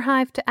allowing her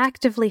hive to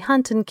actively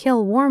hunt and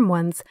kill warm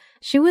ones,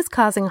 she was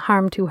causing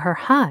harm to her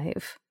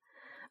hive.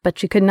 But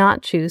she could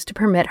not choose to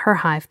permit her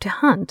hive to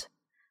hunt.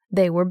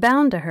 They were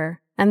bound to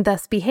her, and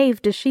thus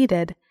behaved as she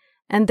did,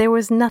 and there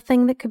was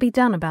nothing that could be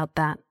done about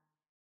that.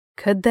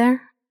 Could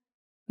there?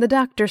 The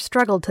doctor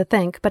struggled to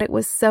think, but it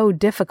was so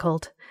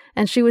difficult,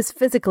 and she was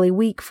physically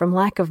weak from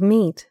lack of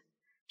meat.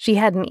 She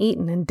hadn't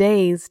eaten in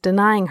days,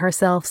 denying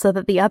herself so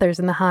that the others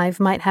in the hive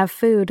might have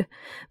food,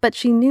 but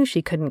she knew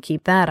she couldn't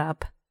keep that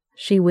up.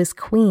 She was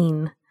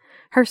queen.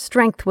 Her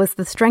strength was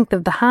the strength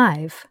of the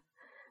hive.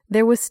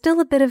 There was still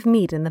a bit of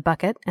meat in the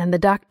bucket, and the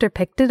doctor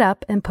picked it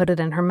up and put it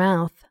in her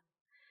mouth.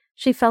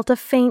 She felt a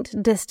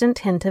faint, distant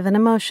hint of an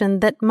emotion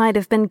that might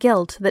have been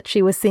guilt that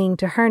she was seeing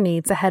to her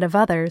needs ahead of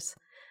others,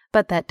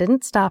 but that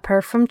didn't stop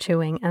her from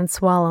chewing and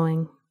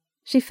swallowing.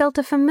 She felt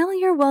a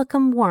familiar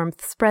welcome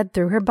warmth spread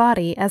through her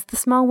body as the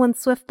small one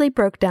swiftly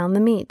broke down the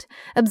meat,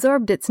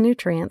 absorbed its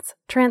nutrients,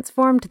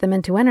 transformed them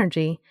into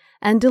energy,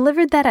 and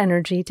delivered that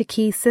energy to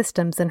key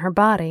systems in her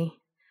body.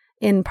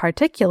 In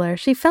particular,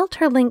 she felt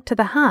her link to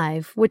the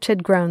hive, which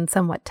had grown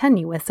somewhat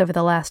tenuous over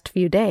the last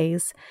few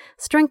days,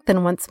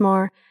 strengthen once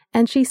more,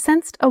 and she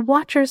sensed a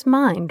watcher's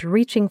mind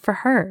reaching for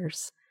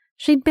hers.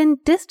 She'd been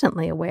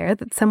distantly aware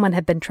that someone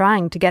had been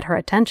trying to get her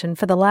attention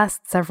for the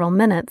last several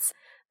minutes,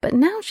 but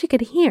now she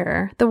could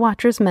hear the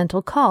watcher's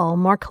mental call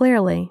more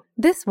clearly.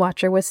 This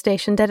watcher was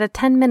stationed at a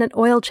 10-minute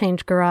oil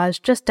change garage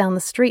just down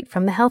the street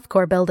from the health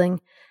corps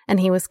building, and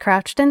he was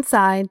crouched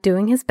inside,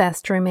 doing his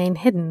best to remain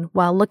hidden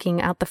while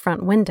looking out the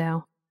front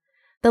window.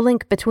 The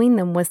link between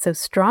them was so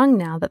strong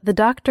now that the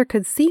doctor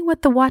could see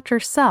what the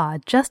watcher saw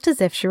just as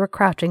if she were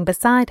crouching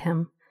beside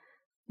him.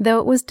 Though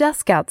it was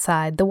dusk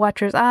outside, the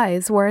watcher's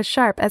eyes were as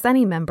sharp as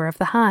any member of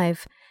the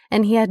hive,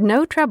 and he had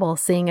no trouble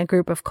seeing a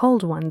group of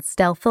cold ones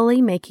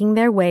stealthily making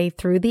their way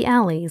through the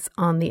alleys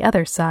on the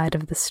other side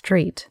of the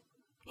street.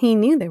 He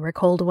knew they were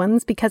cold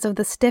ones because of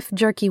the stiff,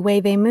 jerky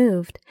way they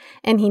moved,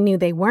 and he knew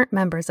they weren't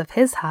members of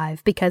his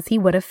hive because he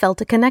would have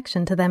felt a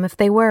connection to them if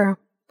they were.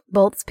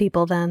 Bolt's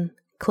people, then,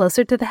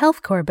 closer to the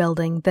health corps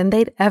building than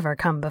they'd ever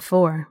come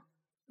before.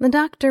 The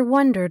doctor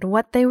wondered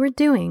what they were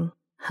doing.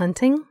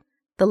 Hunting?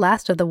 The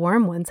last of the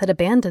warm ones had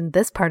abandoned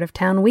this part of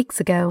town weeks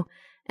ago,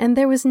 and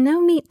there was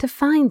no meat to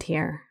find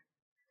here.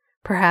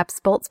 Perhaps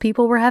Bolt's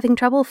people were having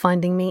trouble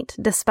finding meat,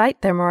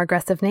 despite their more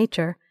aggressive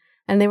nature,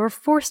 and they were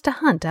forced to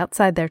hunt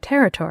outside their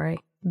territory.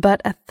 But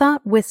a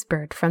thought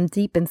whispered from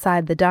deep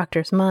inside the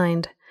doctor's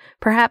mind,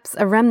 perhaps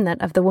a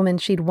remnant of the woman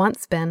she'd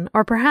once been,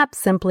 or perhaps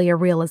simply a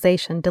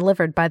realization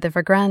delivered by the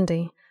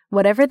Vagrandi.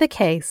 Whatever the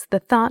case, the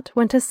thought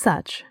went as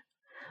such.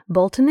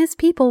 Bolt and his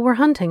people were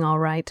hunting all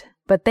right,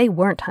 but they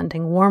weren't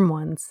hunting warm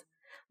ones.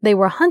 They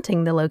were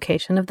hunting the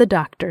location of the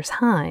doctor's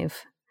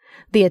hive.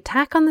 The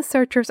attack on the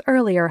searchers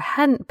earlier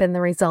hadn't been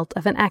the result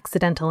of an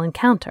accidental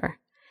encounter.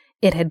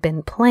 It had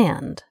been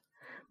planned.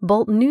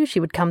 Bolt knew she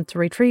would come to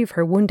retrieve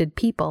her wounded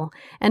people,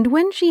 and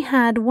when she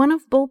had, one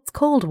of Bolt's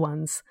cold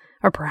ones,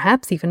 or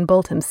perhaps even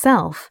Bolt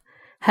himself,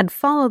 had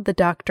followed the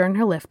doctor and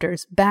her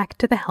lifters back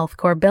to the Health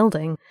Corps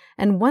building,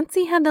 and once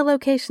he had the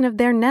location of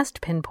their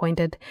nest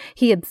pinpointed,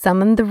 he had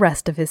summoned the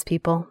rest of his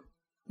people.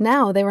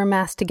 Now they were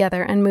massed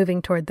together and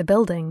moving toward the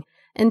building,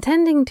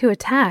 intending to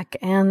attack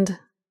and...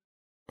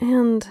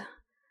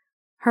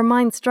 Her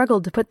mind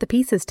struggled to put the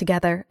pieces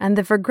together, and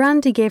the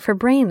Vagrandi gave her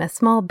brain a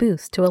small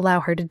boost to allow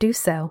her to do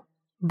so.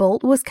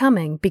 Bolt was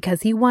coming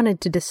because he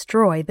wanted to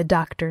destroy the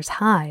doctor's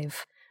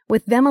hive.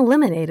 With them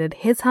eliminated,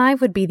 his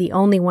hive would be the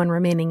only one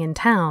remaining in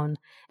town,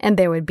 and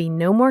there would be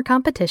no more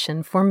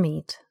competition for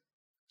meat.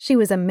 She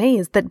was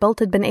amazed that Bolt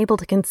had been able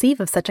to conceive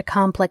of such a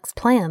complex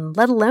plan,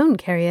 let alone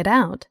carry it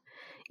out.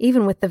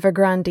 Even with the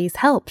Vagrandi's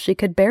help, she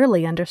could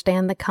barely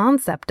understand the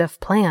concept of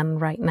plan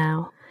right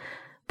now.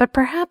 But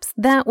perhaps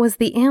that was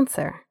the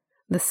answer.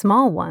 The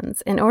small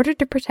ones, in order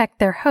to protect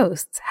their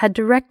hosts, had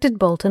directed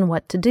Bolt on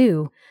what to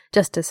do,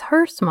 just as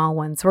her small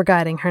ones were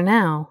guiding her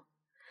now.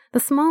 The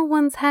small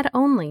ones had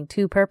only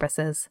two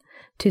purposes: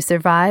 to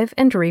survive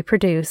and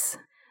reproduce.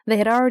 They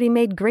had already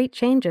made great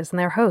changes in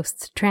their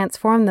hosts to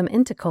transform them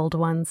into cold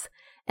ones,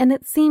 and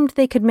it seemed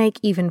they could make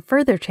even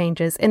further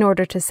changes in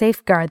order to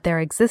safeguard their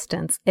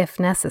existence if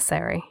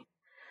necessary.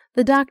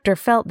 The doctor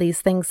felt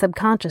these things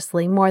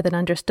subconsciously more than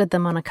understood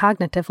them on a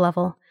cognitive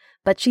level,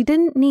 but she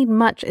didn't need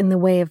much in the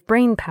way of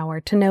brain power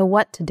to know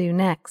what to do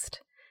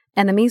next.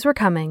 Enemies were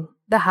coming.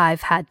 The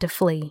hive had to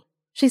flee.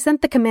 She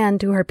sent the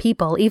command to her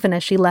people even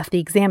as she left the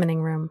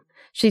examining room.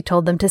 She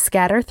told them to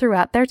scatter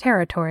throughout their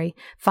territory,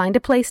 find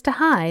a place to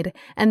hide,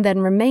 and then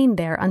remain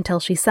there until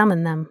she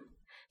summoned them.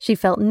 She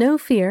felt no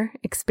fear,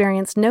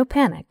 experienced no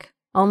panic,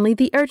 only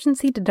the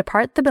urgency to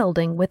depart the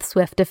building with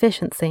swift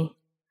efficiency.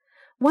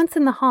 Once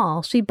in the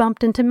hall, she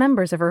bumped into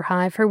members of her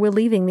hive who were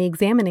leaving the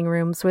examining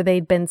rooms where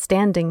they'd been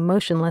standing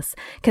motionless,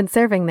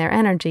 conserving their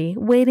energy,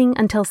 waiting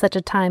until such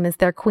a time as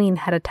their queen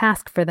had a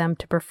task for them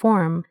to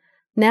perform.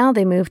 Now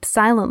they moved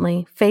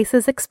silently,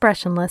 faces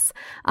expressionless,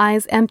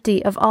 eyes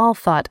empty of all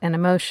thought and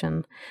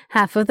emotion,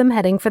 half of them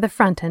heading for the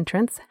front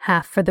entrance,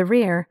 half for the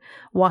rear,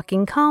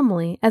 walking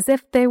calmly as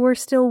if they were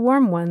still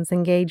warm ones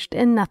engaged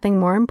in nothing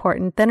more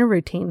important than a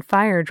routine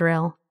fire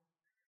drill.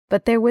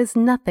 But there was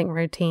nothing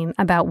routine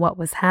about what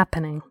was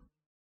happening.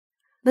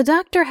 The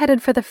doctor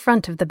headed for the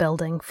front of the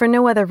building for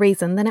no other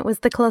reason than it was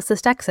the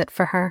closest exit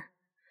for her.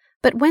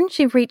 But when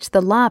she reached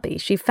the lobby,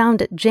 she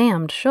found it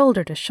jammed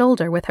shoulder to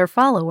shoulder with her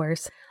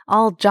followers,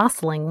 all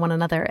jostling one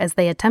another as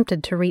they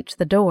attempted to reach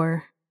the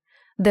door.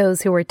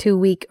 Those who were too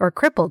weak or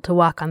crippled to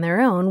walk on their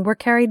own were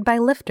carried by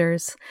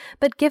lifters,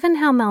 but given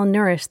how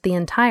malnourished the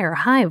entire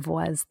hive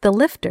was, the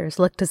lifters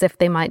looked as if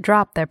they might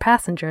drop their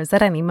passengers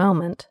at any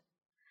moment.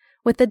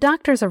 With the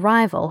doctor's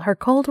arrival, her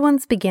cold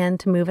ones began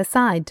to move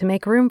aside to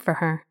make room for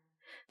her.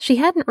 She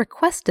hadn't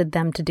requested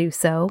them to do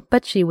so,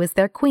 but she was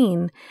their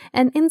queen,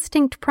 and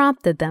instinct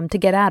prompted them to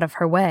get out of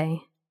her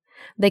way.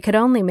 They could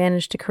only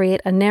manage to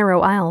create a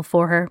narrow aisle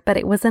for her, but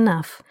it was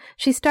enough.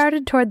 She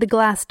started toward the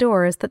glass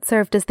doors that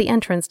served as the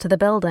entrance to the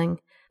building,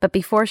 but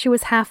before she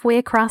was halfway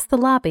across the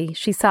lobby,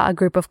 she saw a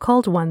group of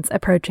cold ones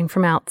approaching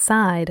from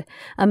outside,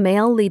 a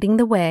male leading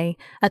the way,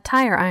 a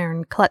tire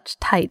iron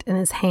clutched tight in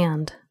his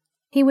hand.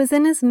 He was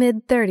in his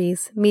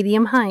mid-30s,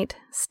 medium height,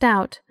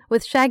 stout,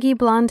 with shaggy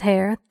blonde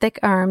hair, thick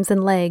arms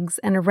and legs,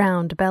 and a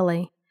round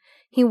belly.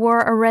 He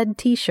wore a red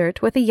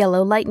t-shirt with a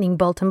yellow lightning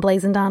bolt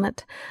emblazoned on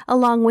it,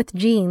 along with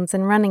jeans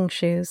and running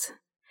shoes.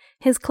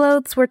 His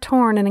clothes were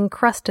torn and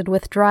encrusted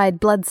with dried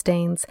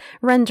bloodstains,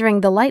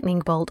 rendering the lightning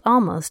bolt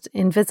almost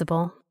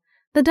invisible.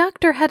 The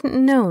doctor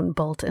hadn't known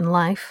Bolt in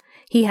life.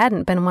 He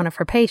hadn't been one of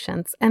her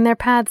patients, and their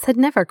paths had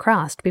never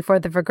crossed before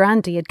the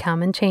Vagrandi had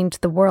come and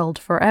changed the world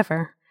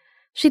forever.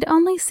 She'd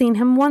only seen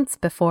him once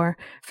before,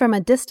 from a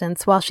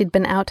distance while she'd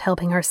been out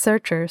helping her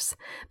searchers,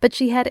 but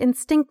she had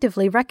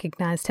instinctively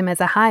recognized him as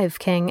a hive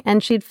king,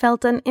 and she'd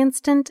felt an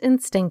instant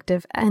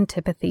instinctive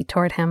antipathy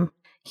toward him.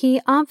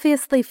 He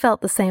obviously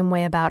felt the same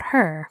way about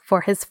her, for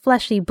his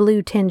fleshy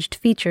blue-tinged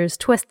features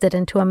twisted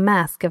into a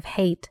mask of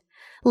hate,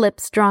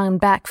 lips drawn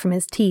back from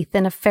his teeth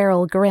in a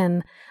feral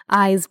grin,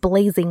 eyes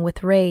blazing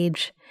with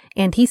rage,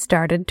 and he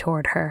started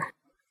toward her.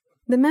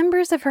 The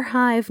members of her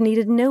hive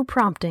needed no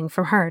prompting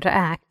from her to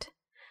act.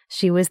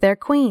 She was their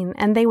queen,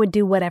 and they would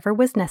do whatever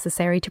was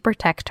necessary to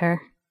protect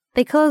her.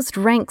 They closed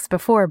ranks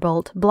before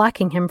Bolt,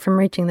 blocking him from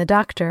reaching the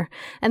doctor,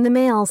 and the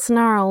male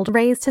snarled,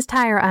 raised his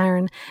tire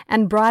iron,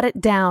 and brought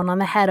it down on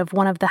the head of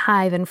one of the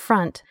hive in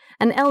front,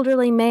 an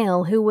elderly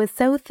male who was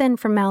so thin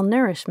from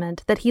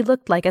malnourishment that he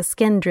looked like a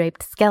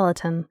skin-draped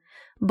skeleton.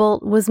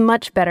 Bolt was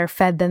much better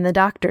fed than the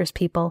doctor's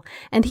people,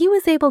 and he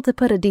was able to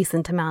put a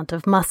decent amount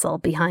of muscle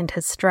behind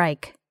his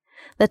strike.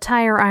 The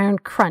tire iron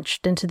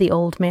crunched into the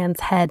old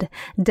man's head,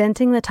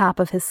 denting the top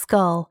of his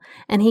skull,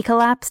 and he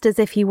collapsed as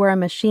if he were a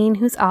machine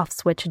whose off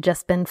switch had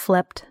just been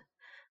flipped.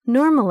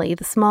 Normally,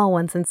 the small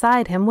ones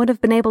inside him would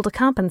have been able to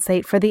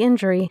compensate for the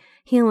injury,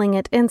 healing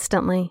it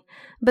instantly,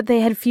 but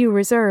they had few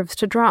reserves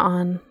to draw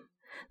on.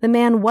 The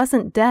man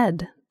wasn't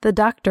dead. The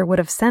doctor would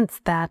have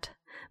sensed that,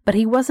 but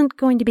he wasn't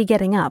going to be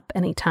getting up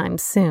any time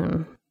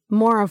soon.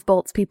 More of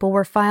Bolt's people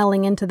were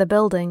filing into the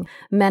building,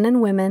 men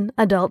and women,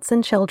 adults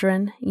and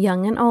children,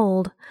 young and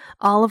old,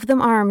 all of them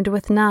armed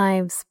with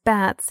knives,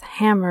 bats,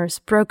 hammers,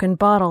 broken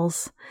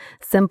bottles.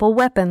 Simple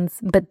weapons,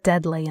 but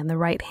deadly in the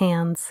right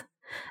hands.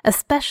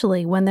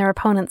 Especially when their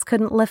opponents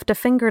couldn't lift a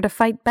finger to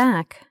fight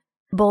back.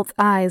 Bolt's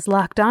eyes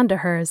locked onto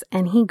hers,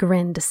 and he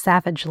grinned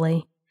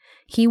savagely.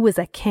 He was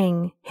a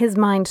king, his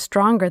mind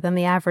stronger than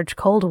the average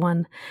cold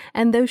one,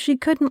 and though she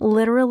couldn't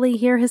literally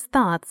hear his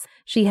thoughts,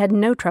 she had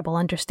no trouble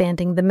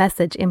understanding the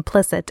message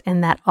implicit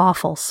in that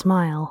awful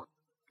smile.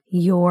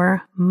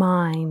 You're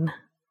mine.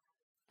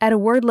 At a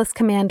wordless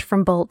command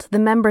from Bolt, the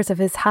members of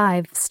his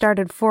hive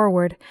started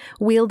forward,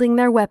 wielding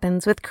their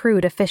weapons with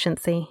crude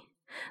efficiency.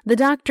 The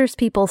doctor's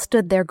people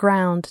stood their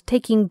ground,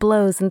 taking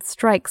blows and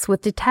strikes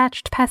with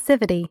detached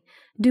passivity,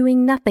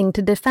 doing nothing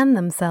to defend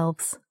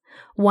themselves.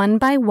 One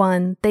by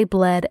one, they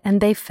bled and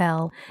they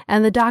fell,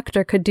 and the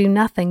doctor could do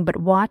nothing but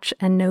watch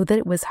and know that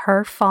it was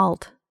her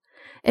fault.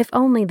 If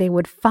only they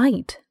would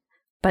fight.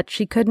 But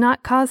she could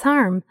not cause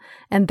harm,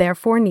 and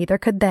therefore neither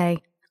could they.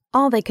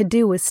 All they could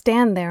do was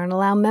stand there and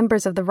allow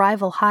members of the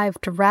rival hive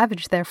to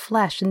ravage their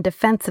flesh in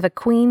defense of a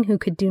queen who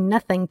could do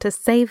nothing to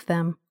save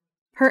them.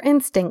 Her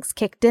instincts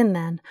kicked in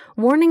then,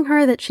 warning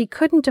her that she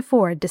couldn't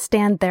afford to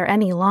stand there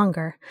any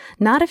longer,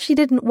 not if she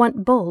didn't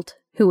want Bolt,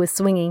 who was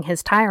swinging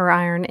his tire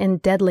iron in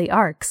deadly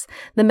arcs,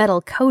 the metal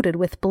coated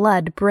with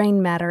blood,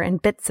 brain matter,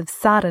 and bits of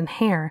sodden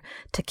hair,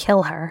 to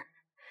kill her.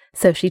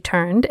 So she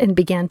turned and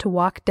began to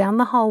walk down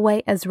the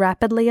hallway as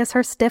rapidly as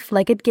her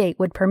stiff-legged gait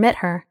would permit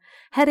her,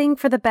 heading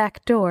for the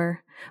back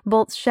door,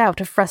 Bolt's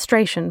shout of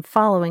frustration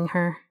following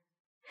her.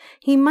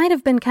 He might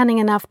have been cunning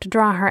enough to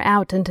draw her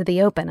out into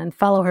the open and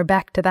follow her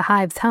back to the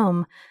hive's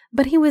home,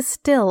 but he was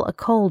still a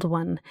cold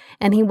one,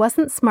 and he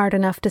wasn't smart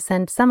enough to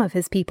send some of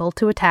his people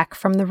to attack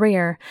from the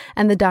rear,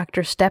 and the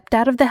doctor stepped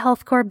out of the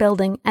health corps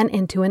building and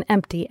into an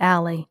empty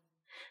alley.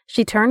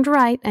 She turned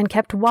right and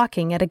kept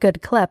walking at a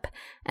good clip,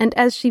 and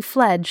as she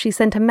fled she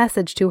sent a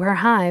message to her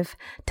hive,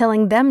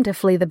 telling them to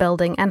flee the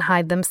building and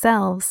hide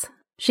themselves.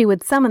 She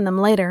would summon them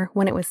later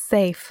when it was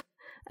safe,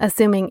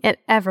 assuming it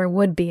ever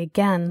would be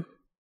again.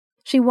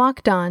 She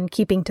walked on,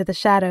 keeping to the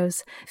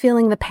shadows,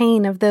 feeling the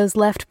pain of those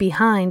left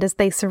behind as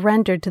they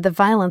surrendered to the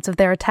violence of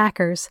their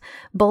attackers,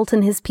 Bolt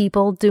and his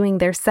people doing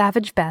their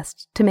savage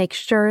best to make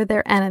sure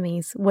their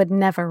enemies would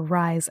never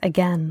rise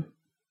again.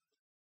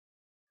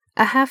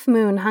 A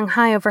half-moon hung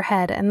high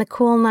overhead and the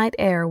cool night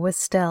air was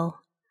still.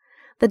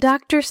 The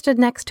doctor stood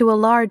next to a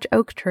large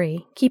oak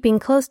tree, keeping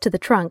close to the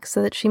trunk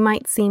so that she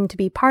might seem to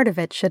be part of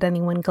it should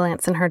anyone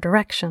glance in her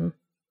direction.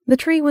 The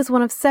tree was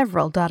one of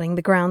several dotting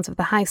the grounds of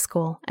the high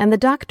school, and the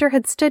doctor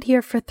had stood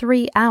here for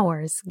 3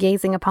 hours,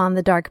 gazing upon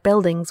the dark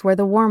buildings where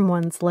the warm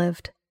ones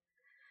lived.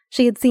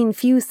 She had seen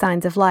few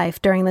signs of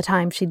life during the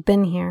time she'd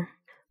been here.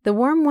 The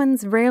warm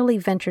ones rarely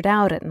ventured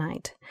out at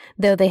night,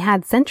 though they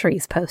had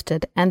sentries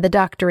posted, and the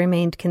doctor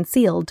remained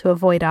concealed to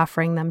avoid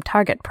offering them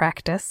target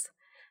practice,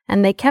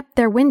 and they kept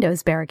their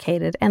windows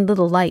barricaded and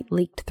little light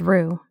leaked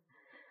through.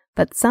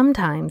 But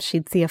sometimes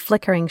she'd see a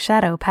flickering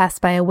shadow pass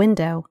by a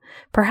window,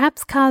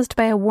 perhaps caused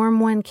by a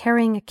warm one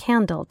carrying a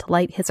candle to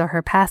light his or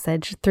her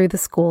passage through the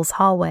school's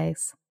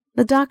hallways.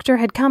 The doctor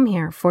had come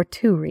here for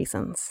 2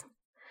 reasons.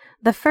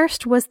 The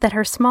first was that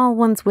her small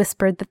ones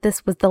whispered that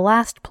this was the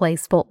last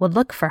place Bolt would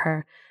look for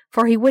her,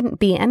 for he wouldn't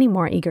be any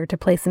more eager to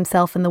place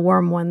himself in the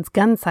warm one's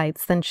gun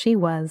sights than she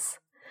was.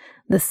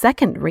 The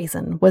second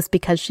reason was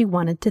because she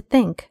wanted to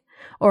think,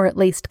 or at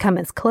least come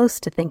as close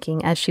to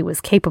thinking as she was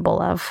capable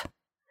of.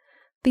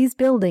 These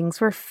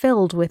buildings were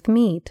filled with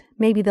meat,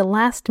 maybe the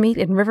last meat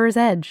in River's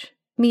Edge.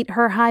 Meat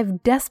her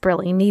hive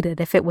desperately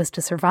needed if it was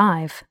to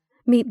survive.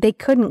 Meat they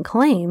couldn't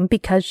claim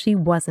because she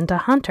wasn't a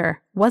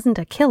hunter, wasn't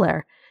a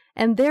killer,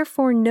 and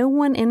therefore no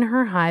one in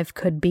her hive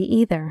could be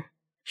either.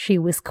 She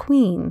was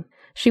queen.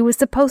 She was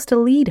supposed to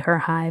lead her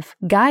hive,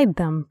 guide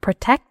them,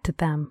 protect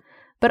them,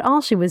 but all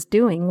she was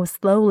doing was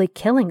slowly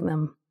killing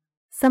them.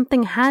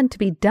 Something had to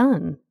be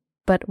done,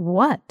 but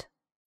what?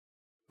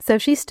 So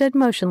she stood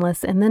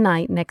motionless in the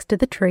night next to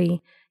the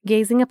tree,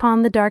 gazing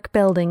upon the dark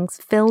buildings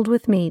filled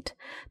with meat,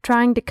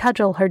 trying to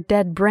cudgel her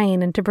dead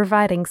brain into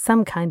providing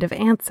some kind of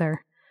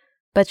answer.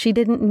 But she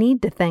didn't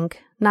need to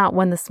think, not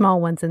when the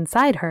small ones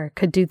inside her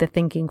could do the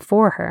thinking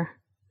for her.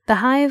 The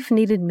hive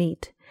needed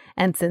meat,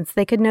 and since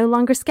they could no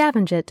longer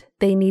scavenge it,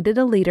 they needed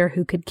a leader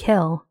who could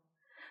kill.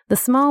 The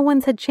small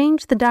ones had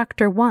changed the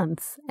doctor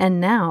once, and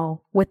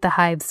now, with the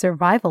hive's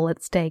survival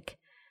at stake,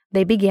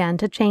 they began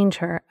to change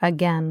her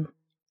again.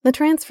 The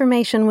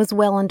transformation was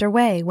well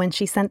underway when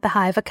she sent the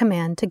hive a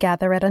command to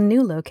gather at a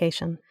new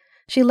location.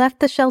 She left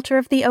the shelter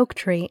of the oak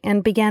tree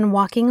and began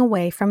walking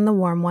away from the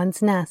warm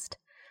one's nest,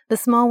 the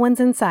small ones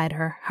inside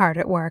her hard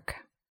at work.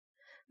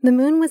 The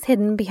moon was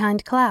hidden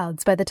behind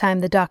clouds by the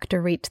time the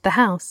doctor reached the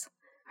house.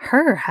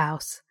 Her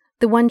house,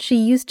 the one she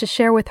used to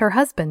share with her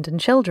husband and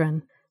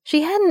children.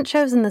 She hadn't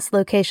chosen this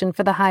location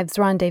for the hive's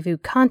rendezvous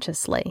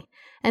consciously,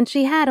 and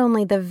she had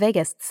only the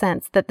vaguest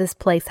sense that this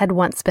place had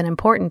once been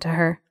important to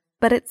her,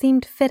 but it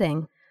seemed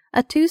fitting.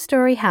 A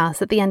 2-story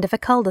house at the end of a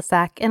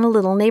cul-de-sac in a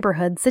little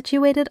neighborhood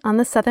situated on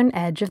the southern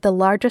edge of the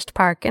largest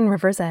park in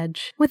River's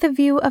Edge, with a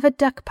view of a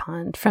duck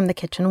pond from the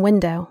kitchen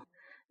window.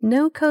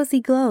 No cozy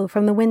glow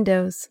from the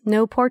windows,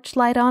 no porch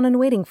light on and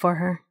waiting for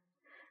her.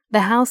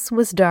 The house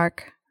was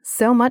dark,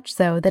 so much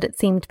so that it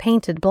seemed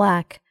painted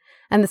black,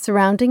 and the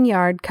surrounding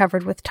yard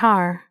covered with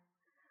tar.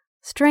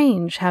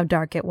 Strange how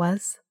dark it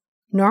was.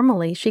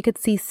 Normally she could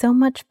see so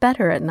much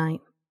better at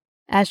night.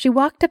 As she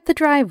walked up the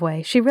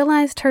driveway, she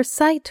realized her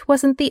sight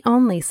wasn't the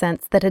only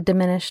sense that had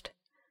diminished.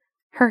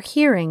 Her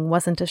hearing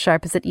wasn't as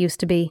sharp as it used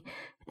to be,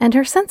 and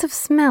her sense of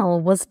smell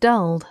was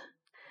dulled.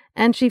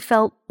 And she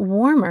felt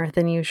warmer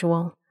than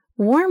usual,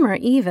 warmer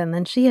even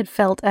than she had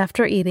felt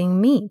after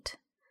eating meat.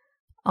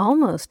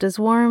 Almost as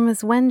warm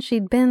as when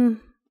she'd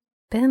been...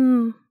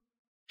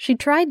 She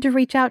tried to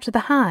reach out to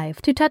the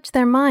hive, to touch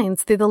their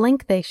minds through the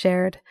link they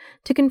shared,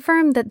 to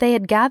confirm that they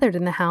had gathered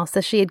in the house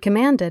as she had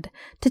commanded,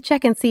 to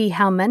check and see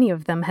how many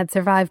of them had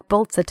survived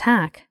Bolt's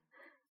attack.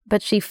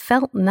 But she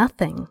felt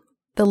nothing.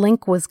 The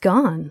link was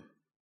gone.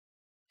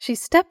 She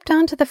stepped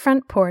onto the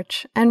front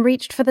porch and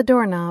reached for the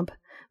doorknob,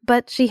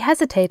 but she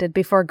hesitated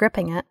before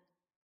gripping it.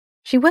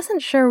 She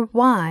wasn't sure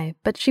why,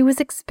 but she was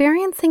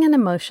experiencing an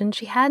emotion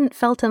she hadn't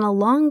felt in a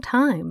long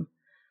time.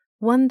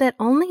 One that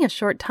only a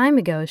short time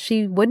ago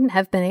she wouldn't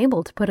have been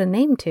able to put a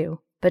name to,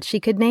 but she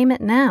could name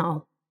it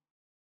now.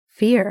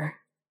 Fear.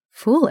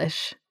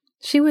 Foolish.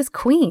 She was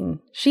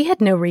queen. She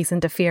had no reason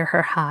to fear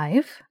her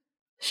hive.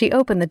 She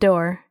opened the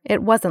door.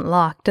 It wasn't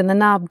locked, and the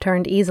knob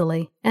turned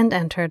easily, and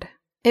entered.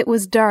 It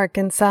was dark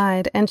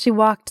inside, and she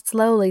walked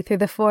slowly through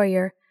the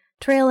foyer,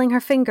 trailing her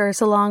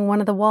fingers along one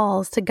of the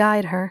walls to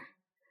guide her.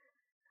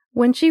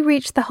 When she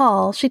reached the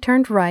hall, she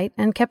turned right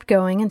and kept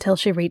going until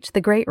she reached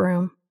the great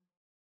room.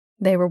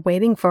 They were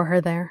waiting for her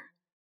there.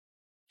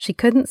 She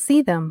couldn't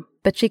see them,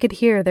 but she could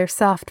hear their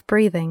soft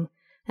breathing,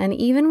 and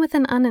even with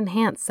an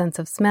unenhanced sense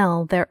of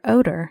smell, their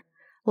odor,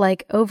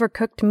 like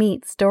overcooked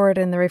meat stored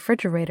in the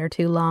refrigerator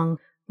too long,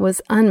 was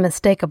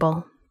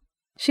unmistakable.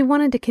 She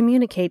wanted to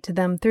communicate to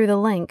them through the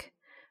link,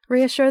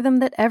 reassure them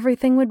that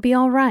everything would be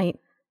all right,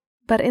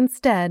 but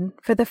instead,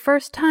 for the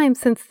first time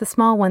since the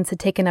small ones had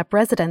taken up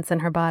residence in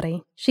her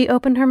body, she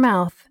opened her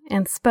mouth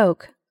and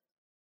spoke.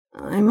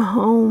 "I'm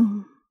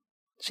home,"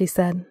 she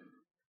said.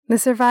 The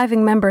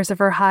surviving members of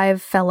her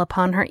hive fell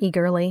upon her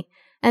eagerly,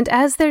 and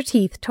as their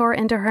teeth tore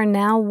into her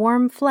now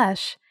warm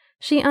flesh,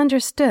 she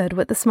understood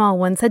what the small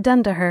ones had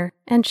done to her,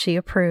 and she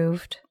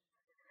approved.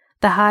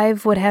 The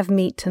hive would have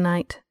meat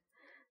tonight.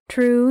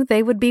 True,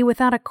 they would be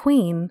without a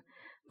queen,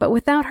 but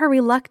without her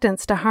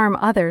reluctance to harm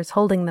others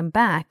holding them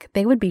back,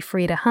 they would be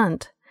free to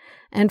hunt,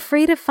 and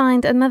free to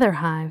find another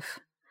hive.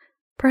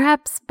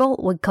 Perhaps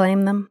Bolt would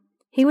claim them.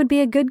 He would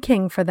be a good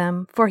king for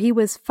them, for he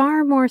was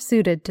far more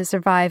suited to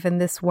survive in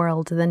this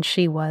world than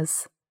she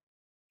was.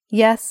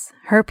 Yes,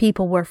 her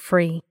people were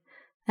free,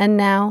 and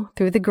now,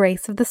 through the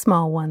grace of the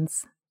small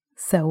ones,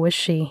 so was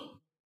she.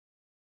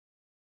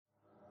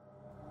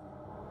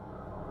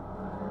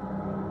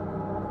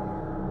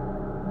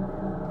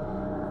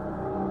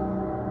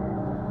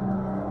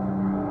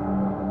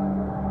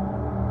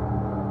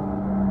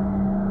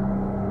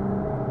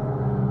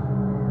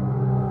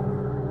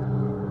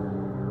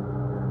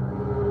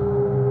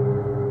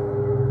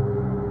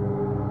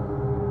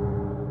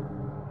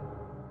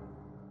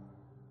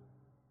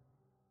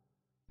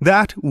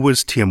 That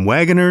was Tim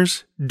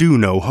Waggoner's Do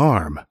No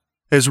Harm,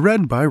 as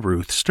read by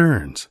Ruth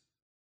Stearns.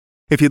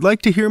 If you'd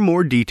like to hear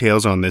more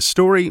details on this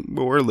story,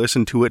 or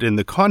listen to it in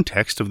the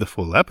context of the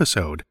full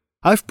episode,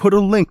 I've put a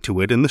link to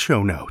it in the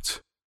show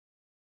notes.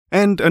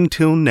 And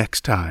until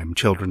next time,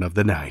 children of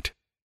the night,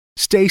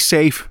 stay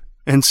safe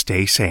and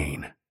stay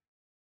sane.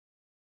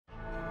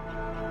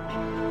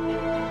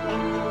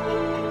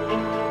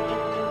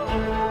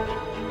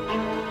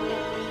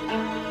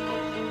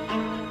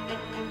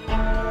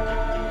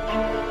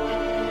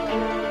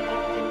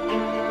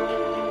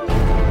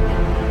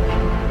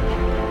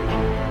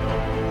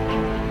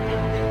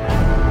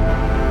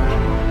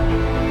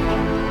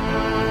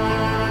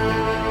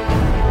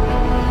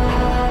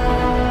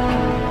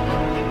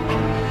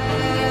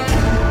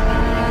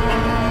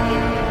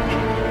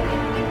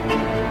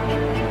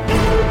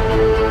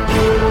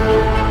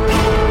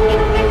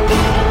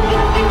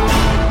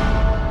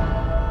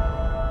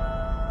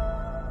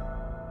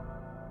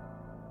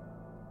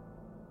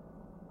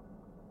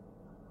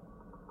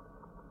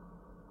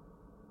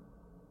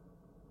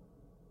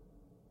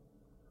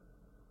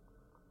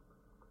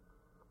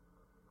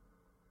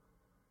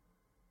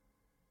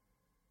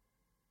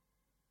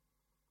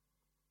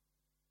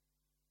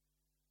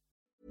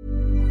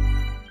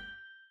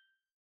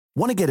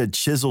 Want to get a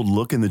chiseled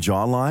look in the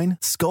jawline?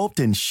 Sculpt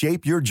and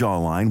shape your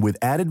jawline with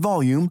added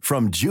volume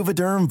from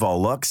Juvederm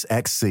Volux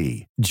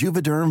XC.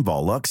 Juvederm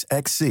Volux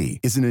XC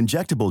is an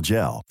injectable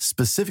gel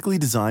specifically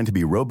designed to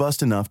be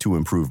robust enough to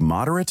improve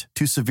moderate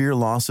to severe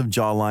loss of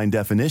jawline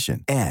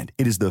definition. And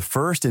it is the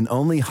first and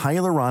only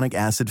hyaluronic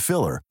acid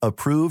filler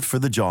approved for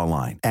the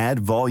jawline. Add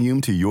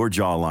volume to your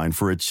jawline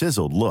for a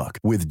chiseled look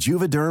with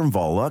Juvederm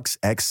Volux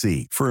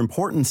XC. For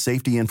important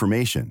safety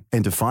information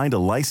and to find a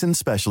licensed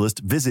specialist,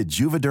 visit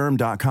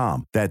Juvederm.com.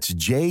 That's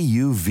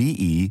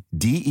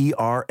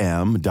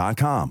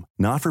Juvederm.com.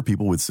 Not for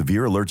people with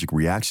severe allergic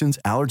reactions,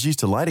 allergies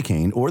to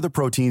lidocaine, or the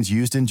proteins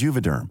used in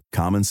Juvederm.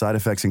 Common side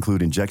effects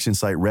include injection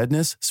site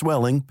redness,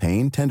 swelling,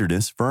 pain,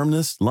 tenderness,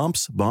 firmness,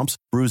 lumps, bumps,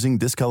 bruising,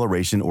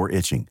 discoloration, or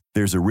itching.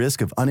 There's a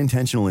risk of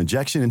unintentional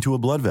injection into a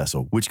blood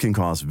vessel, which can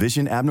cause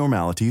vision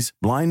abnormalities,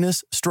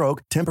 blindness,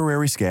 stroke,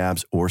 temporary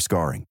scabs, or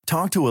scarring.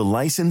 Talk to a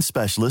licensed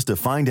specialist to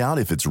find out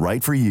if it's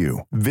right for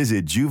you.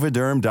 Visit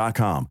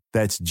Juvederm.com.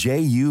 That's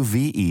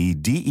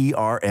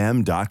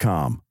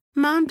Juvederm.com.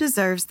 Mom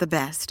deserves the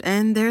best,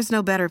 and there's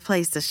no better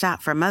place to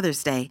shop for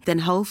Mother's Day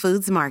than Whole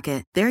Foods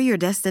Market. They're your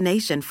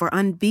destination for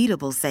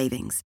unbeatable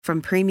savings, from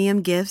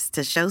premium gifts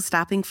to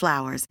show-stopping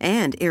flowers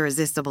and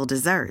irresistible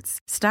desserts.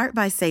 Start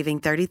by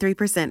saving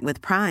 33%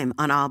 with Prime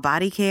on all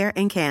body care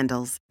and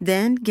candles.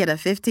 Then get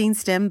a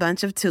 15-stem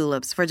bunch of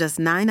tulips for just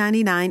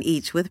 $9.99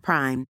 each with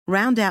Prime.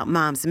 Round out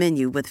Mom's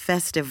menu with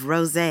festive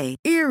rosé,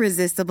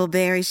 irresistible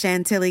berry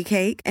chantilly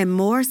cake, and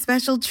more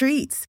special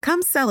treats.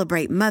 Come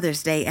celebrate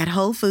Mother's Day at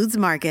Whole Foods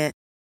Market.